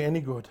to do you any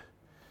good.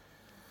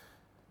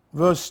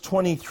 Verse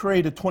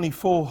 23 to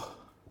 24.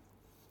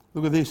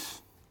 Look at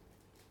this.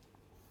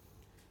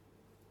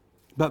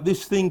 But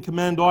this thing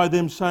command I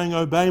them, saying,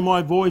 obey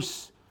my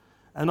voice,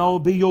 and I will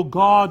be your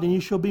God, and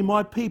ye shall be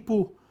my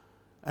people.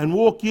 And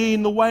walk ye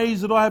in the ways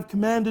that I have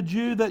commanded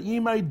you, that ye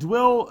may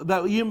dwell,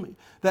 that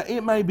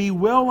it may be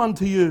well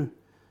unto you.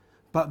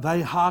 But they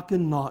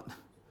hearken not,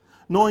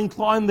 nor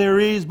incline their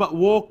ears, but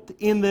walked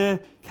in their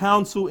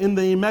counsel, in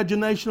the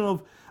imagination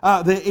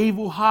of their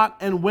evil heart,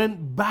 and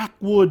went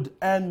backward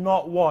and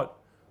not what?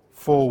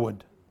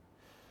 Forward.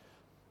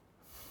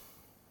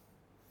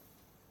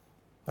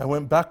 They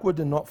went backward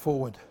and not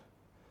forward.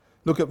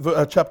 Look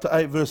at chapter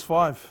 8, verse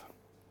 5.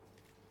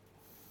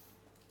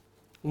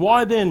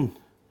 Why then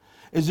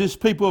is this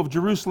people of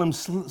Jerusalem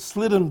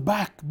slidden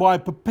back by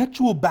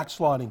perpetual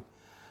backsliding?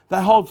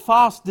 They hold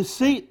fast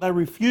deceit. They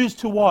refuse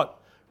to what?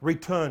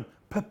 Return.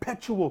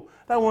 Perpetual.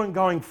 They weren't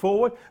going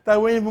forward. They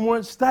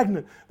weren't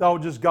stagnant. They were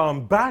just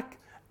going back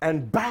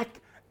and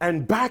back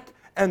and back.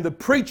 And the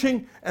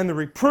preaching and the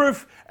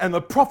reproof and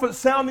the prophet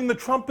sounding the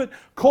trumpet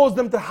caused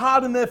them to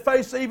harden their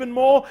face even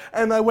more.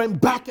 And they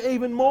went back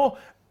even more,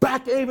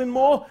 back even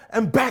more,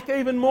 and back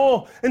even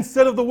more.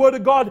 Instead of the word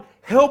of God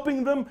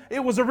helping them, it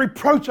was a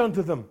reproach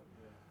unto them.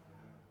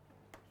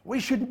 We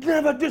should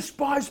never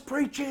despise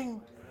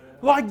preaching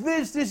like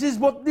this. This is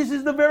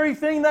the very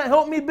thing that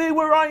helped me be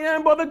where I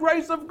am by the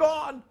grace of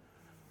God.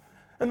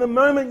 And the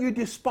moment you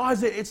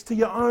despise it, it's to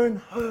your own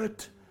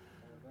hurt.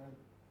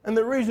 And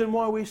the reason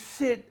why we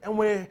sit and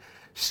we're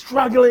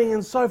struggling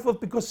and so forth,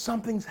 because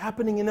something's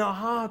happening in our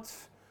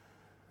hearts.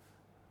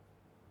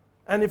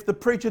 And if the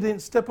preacher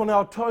didn't step on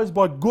our toes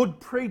by good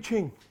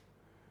preaching,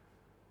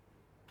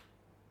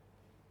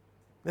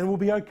 then we'll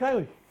be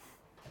okay.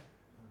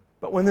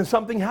 But when then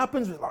something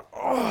happens, we're like,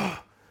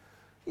 oh,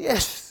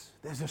 yes,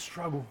 there's a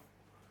struggle.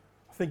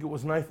 I think it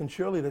was Nathan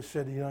Shirley that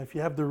said, if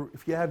you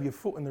have your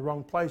foot in the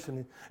wrong place,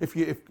 and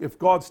if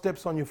God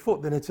steps on your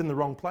foot, then it's in the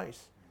wrong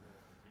place.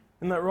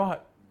 Isn't that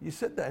right? You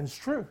said that, and it's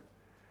true.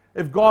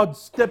 If God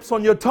steps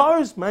on your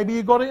toes, maybe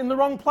you got it in the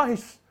wrong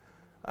place.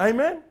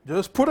 Amen?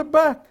 Just put it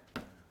back.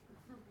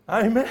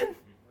 Amen?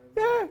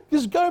 Yeah,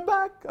 just go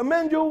back.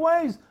 Amend your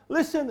ways.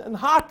 Listen and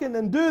hearken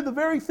and do the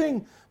very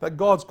thing that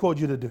God's called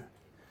you to do.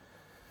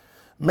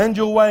 Mend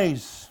your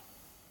ways.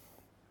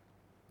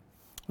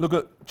 Look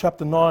at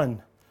chapter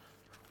 9.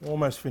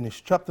 Almost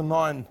finished. Chapter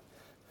 9.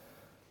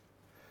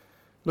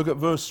 Look at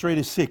verse 3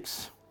 to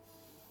 6.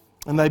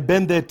 And they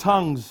bend their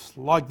tongues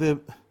like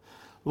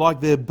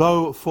their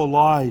bow for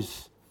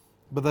lies,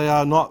 but they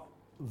are not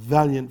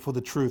valiant for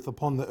the truth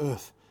upon the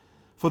earth.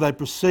 For they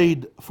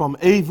proceed from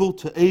evil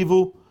to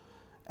evil,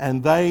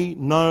 and they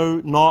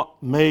know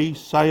not me,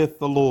 saith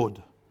the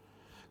Lord.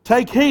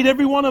 Take heed,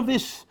 every one of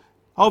his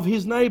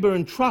neighbour,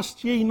 and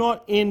trust ye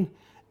not in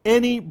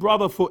any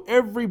brother, for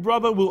every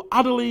brother will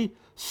utterly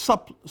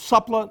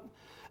supplant,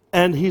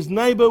 and his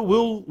neighbour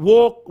will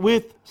walk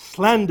with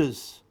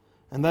slanders,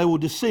 and they will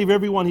deceive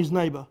every one his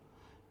neighbour,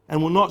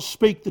 and will not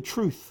speak the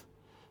truth.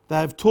 They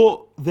have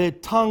taught their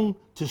tongue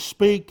to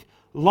speak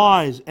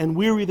lies, and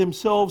weary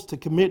themselves to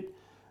commit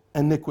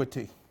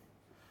iniquity.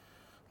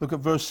 Look at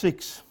verse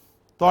 6.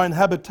 Thine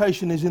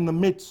habitation is in the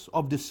midst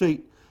of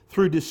deceit.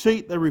 Through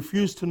deceit they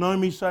refuse to know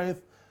me,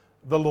 saith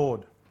the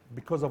Lord.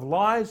 Because of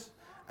lies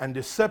and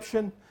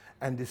deception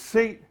and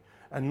deceit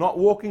and not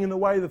walking in the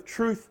way of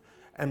truth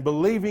and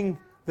believing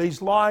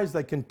these lies,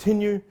 they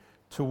continue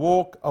to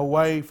walk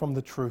away from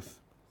the truth.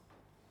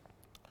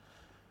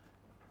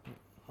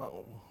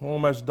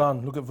 Almost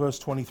done. Look at verse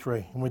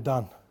 23, and we're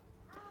done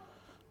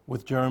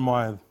with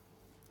Jeremiah.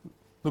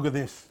 Look at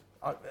this.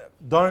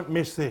 Don't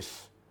miss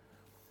this.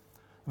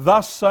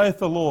 Thus saith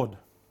the Lord,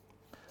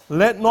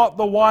 let not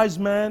the wise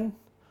man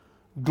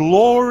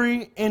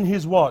glory in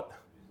his what?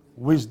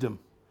 Wisdom.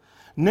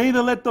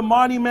 Neither let the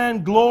mighty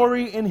man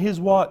glory in his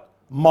what?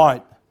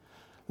 Might.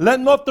 Let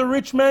not the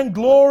rich man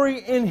glory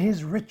in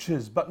his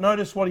riches. But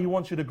notice what he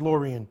wants you to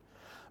glory in.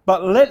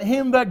 But let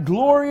him that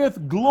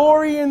glorieth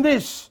glory in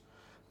this,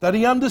 that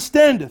he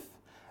understandeth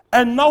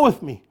and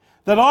knoweth me,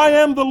 that I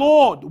am the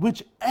Lord,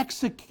 which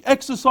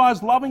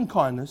exercise loving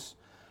kindness,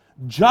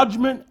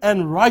 judgment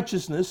and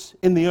righteousness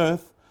in the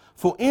earth.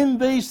 For in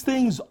these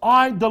things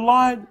I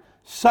delight,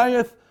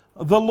 saith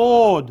the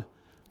Lord.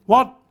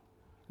 What?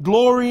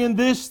 Glory in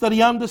this, that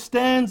he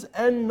understands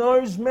and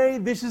knows me.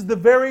 This is the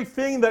very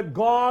thing that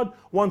God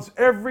wants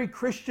every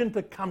Christian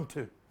to come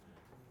to.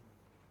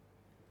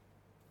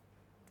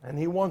 And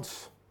he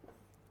wants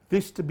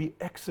this to be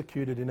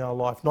executed in our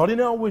life, not in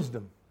our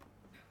wisdom,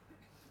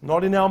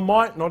 not in our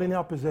might, not in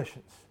our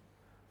possessions,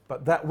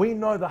 but that we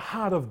know the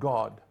heart of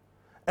God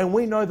and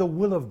we know the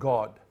will of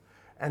God.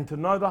 And to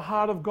know the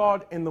heart of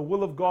God and the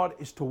will of God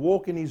is to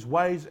walk in his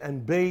ways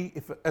and be,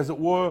 if, as it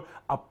were,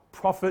 a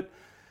prophet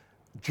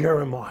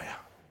Jeremiah.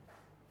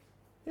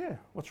 Yeah,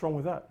 what's wrong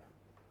with that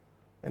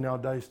in our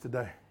days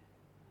today?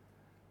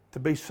 To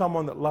be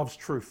someone that loves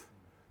truth,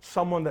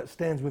 someone that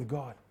stands with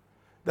God.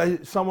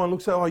 Someone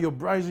looks at, oh, you're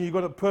brazen, you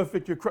got it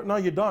perfect, no,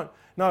 you don't.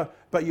 No,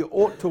 but you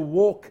ought to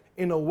walk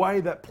in a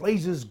way that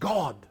pleases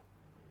God.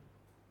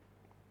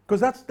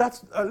 Because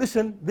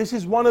listen, this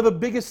is one of the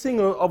biggest things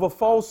of a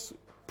false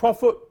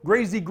prophet,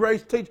 greasy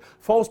grace teach,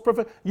 false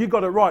prophet. You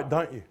got it right,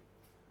 don't you?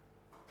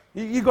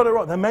 You got it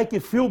right. They make you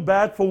feel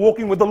bad for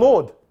walking with the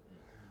Lord.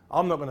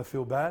 I'm not going to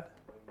feel bad.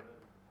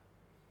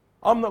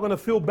 I'm not going to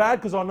feel bad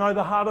because I know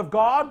the heart of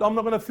God. I'm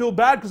not going to feel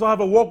bad because I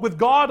have a walk with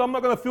God. I'm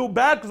not going to feel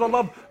bad because I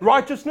love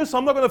righteousness.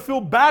 I'm not going to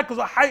feel bad because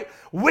I hate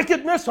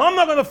wickedness. I'm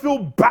not going to feel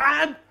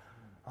bad.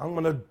 I'm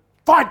going to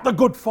fight the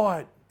good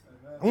fight.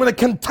 I'm going to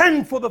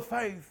contend for the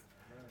faith.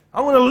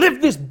 I'm going to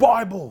live this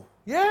Bible.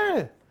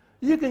 Yeah,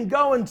 you can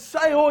go and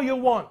say all you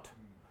want,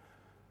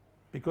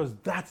 because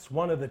that's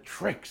one of the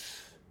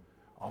tricks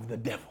of the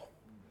devil.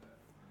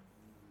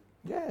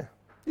 Yeah,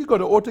 you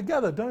got it all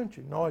together, don't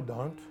you? No, I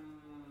don't.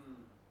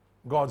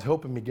 God's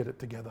helping me get it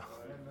together.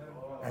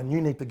 And you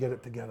need to get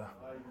it together.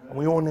 And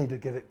we all need to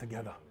get it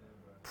together.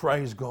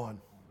 Praise God.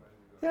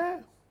 Yeah.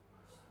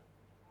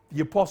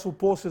 The Apostle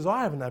Paul says,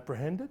 I haven't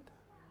apprehended.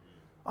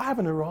 I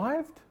haven't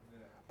arrived.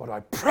 But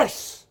I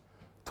press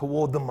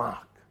toward the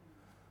mark.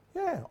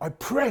 Yeah, I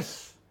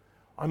press.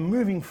 I'm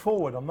moving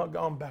forward. I'm not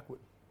going backward.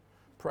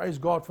 Praise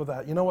God for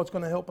that. You know what's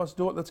going to help us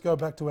do it? Let's go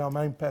back to our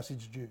main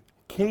passage, Jude.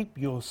 Keep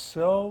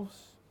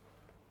yourselves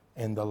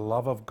in the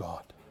love of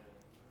God.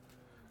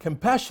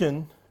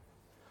 Compassion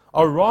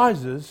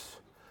arises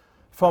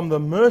from the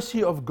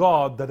mercy of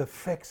God that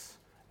affects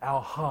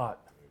our heart.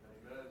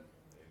 Amen.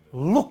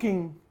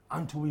 Looking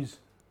unto his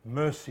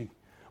mercy.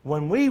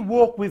 When we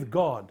walk with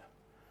God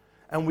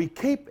and we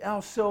keep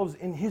ourselves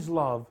in his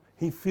love,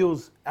 he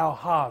fills our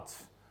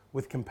hearts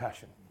with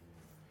compassion.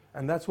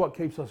 And that's what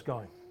keeps us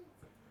going.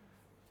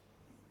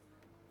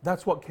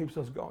 That's what keeps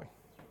us going.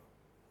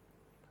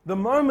 The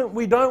moment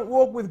we don't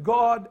walk with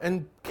God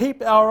and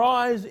keep our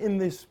eyes in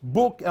this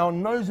book, our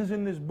noses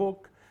in this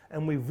book,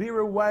 and we veer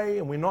away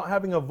and we're not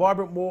having a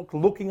vibrant walk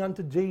looking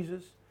unto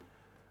Jesus,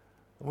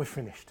 we're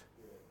finished.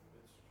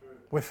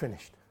 We're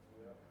finished.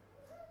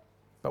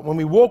 But when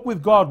we walk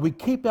with God, we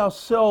keep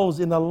ourselves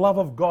in the love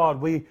of God.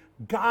 We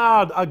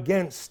guard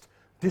against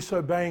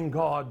disobeying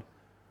God.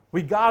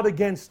 We guard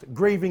against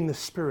grieving the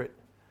Spirit.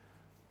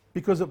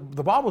 Because the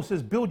Bible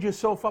says, build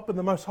yourself up in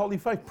the most holy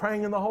faith,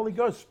 praying in the Holy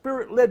Ghost.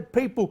 Spirit-led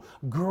people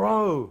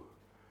grow.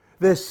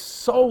 They're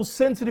soul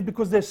sensitive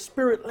because they're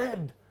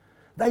Spirit-led.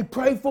 They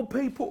pray for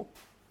people.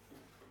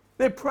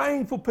 They're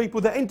praying for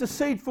people. They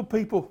intercede for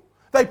people.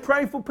 They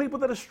pray for people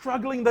that are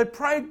struggling. They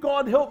pray,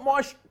 God, help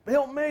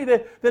me.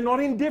 They're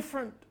not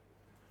indifferent.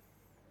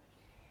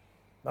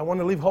 They want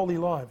to live holy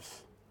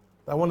lives.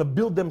 They want to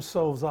build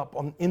themselves up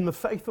in the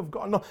faith of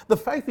God. No, the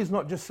faith is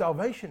not just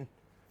salvation.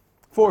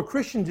 For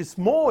Christians, it's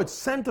more. It's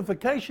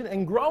sanctification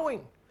and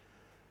growing.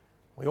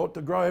 We ought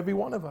to grow, every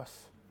one of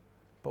us.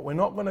 But we're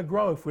not going to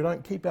grow if we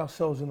don't keep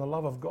ourselves in the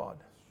love of God.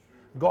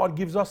 God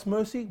gives us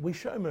mercy, we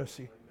show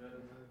mercy.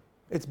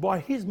 It's by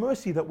His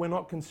mercy that we're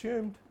not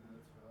consumed.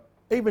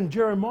 Even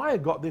Jeremiah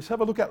got this. Have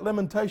a look at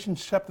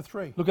Lamentations chapter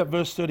 3. Look at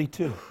verse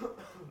 32.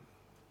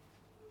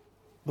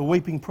 The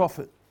weeping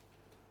prophet.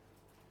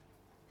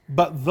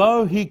 But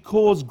though he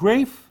cause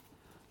grief,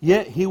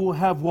 yet he will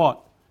have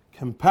what?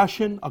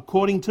 Compassion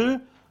according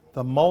to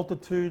the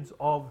multitudes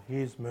of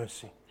His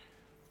mercy.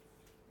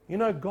 You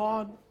know,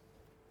 God,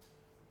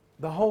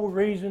 the whole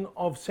reason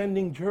of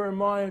sending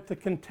Jeremiah to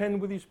contend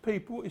with His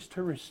people is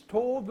to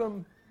restore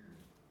them,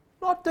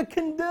 not to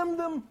condemn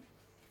them.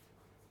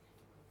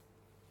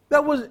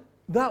 That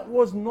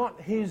was not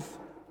His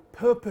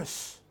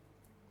purpose.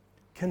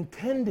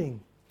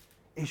 Contending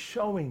is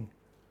showing,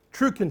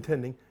 true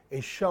contending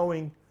is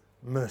showing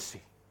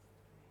mercy.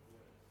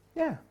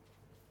 Yeah.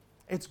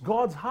 It's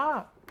God's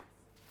heart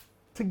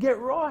to get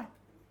right,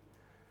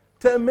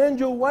 to amend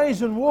your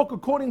ways and walk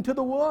according to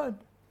the Word.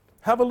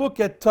 Have a look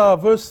at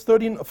verse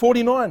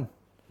 49.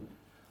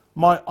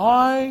 My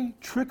eye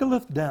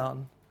trickleth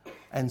down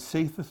and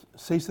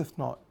ceaseth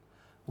not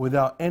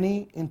without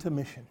any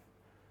intermission.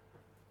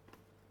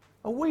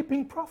 A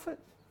weeping prophet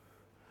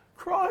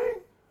crying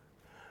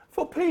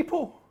for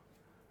people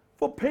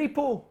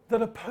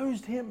that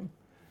opposed him,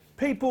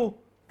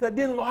 people that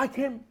didn't like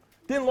him,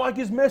 didn't like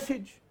his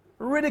message,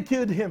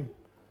 ridiculed him.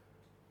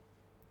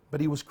 But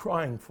he was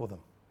crying for them.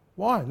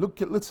 Why?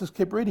 Let's just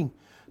keep reading.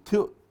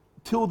 Till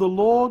the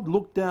Lord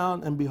looked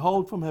down and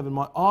behold from heaven.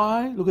 My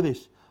eye, look at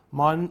this.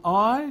 Mine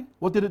eye,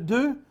 what did it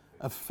do?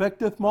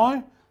 Affecteth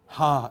my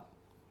heart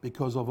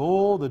because of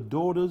all the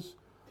daughters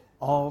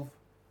of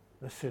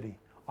the city.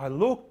 I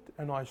looked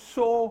and I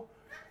saw,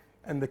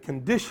 and the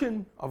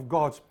condition of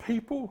God's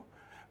people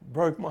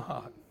broke my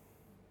heart.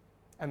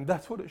 And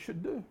that's what it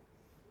should do.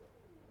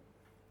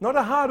 Not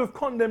a heart of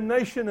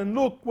condemnation and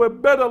look, we're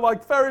better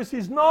like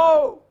Pharisees.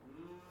 No.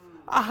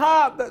 A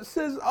heart that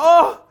says,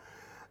 oh,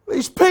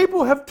 these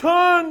people have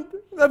turned,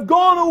 they've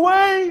gone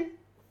away.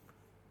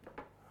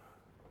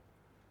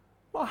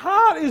 My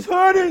heart is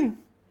hurting.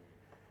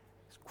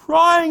 It's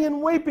crying and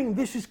weeping.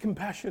 This is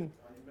compassion.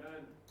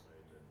 Amen.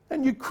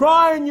 And you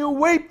cry and you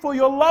weep for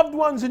your loved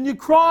ones and you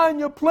cry and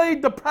you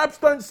plead. They perhaps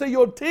don't see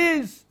your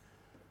tears.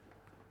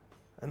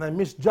 And they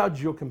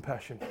misjudge your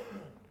compassion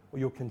or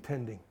your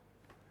contending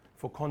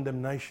for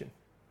condemnation.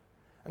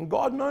 And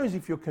God knows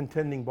if you're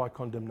contending by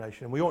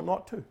condemnation. We ought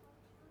not to.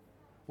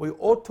 We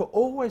ought to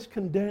always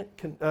contend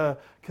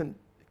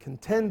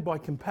by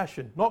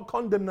compassion, not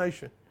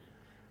condemnation.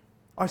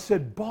 I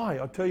said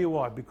I'll tell you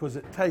why, because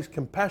it takes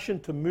compassion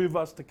to move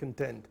us to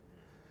contend.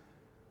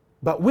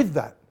 But with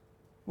that,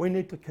 we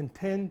need to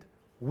contend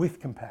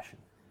with compassion.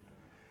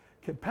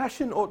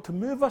 Compassion ought to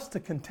move us to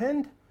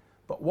contend,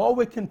 but while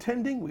we're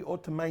contending, we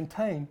ought to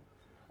maintain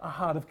a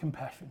heart of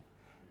compassion,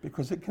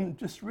 because it can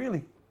just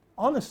really,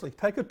 honestly,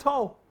 take a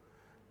toll.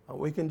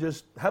 We can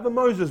just have a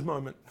Moses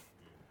moment.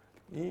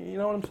 You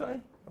know what I'm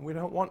saying? And we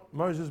don't want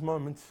Moses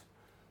moments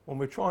when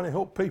we're trying to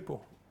help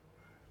people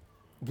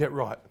get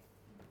right.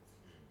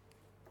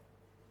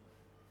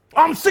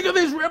 I'm sick of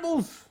these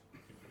rebels.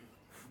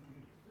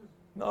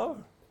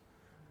 No.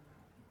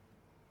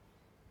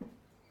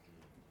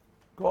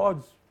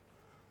 God's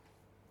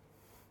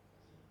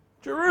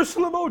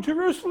Jerusalem, oh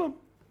Jerusalem.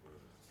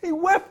 He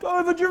wept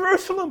over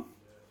Jerusalem.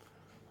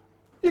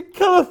 You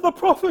killeth the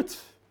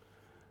prophets.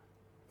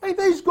 Hey,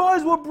 these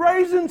guys were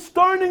brazen,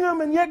 stoning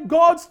them, and yet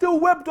God still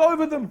wept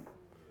over them.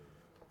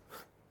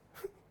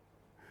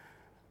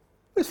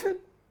 Listen,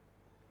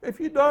 if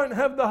you don't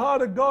have the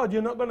heart of God,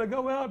 you're not going to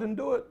go out and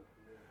do it.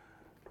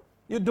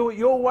 You do it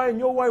your way, and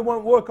your way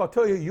won't work. I'll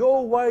tell you,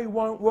 your way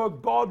won't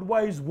work. God's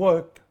ways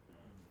work.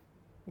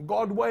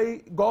 God's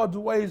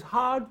way is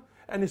hard,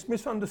 and it's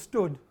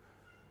misunderstood.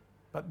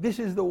 But this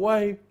is the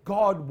way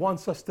God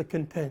wants us to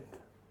contend.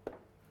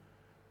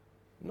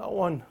 No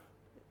one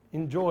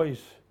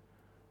enjoys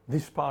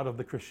this part of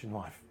the Christian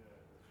life.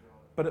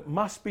 But it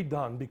must be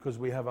done because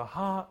we have a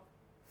heart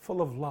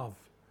full of love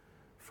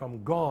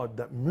from God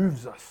that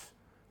moves us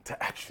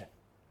to action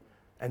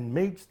and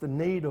meets the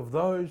need of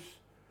those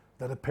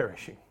that are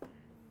perishing.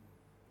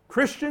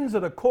 Christians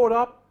that are caught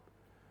up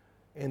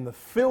in the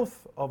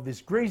filth of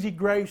this greasy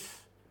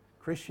grace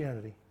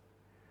Christianity,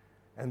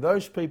 and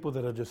those people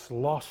that are just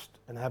lost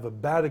and have a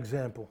bad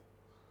example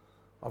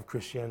of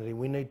Christianity,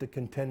 we need to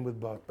contend with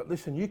both. But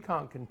listen, you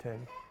can't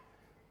contend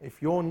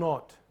if you're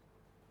not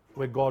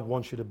where God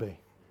wants you to be.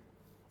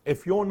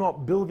 If you're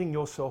not building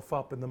yourself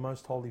up in the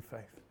most holy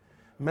faith,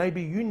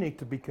 maybe you need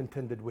to be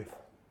contended with.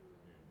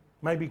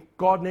 Maybe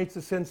God needs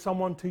to send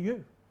someone to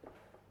you.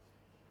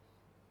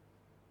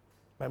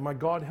 May my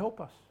God help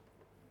us.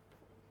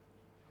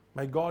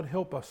 May God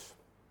help us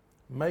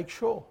make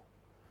sure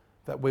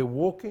that we're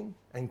walking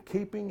and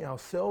keeping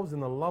ourselves in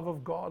the love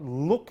of God,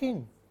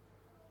 looking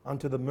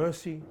unto the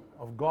mercy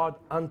of God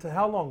unto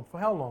how long? For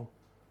how long?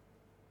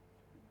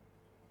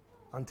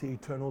 Unto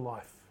eternal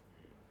life.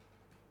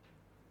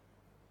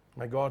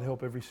 May God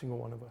help every single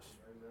one of us.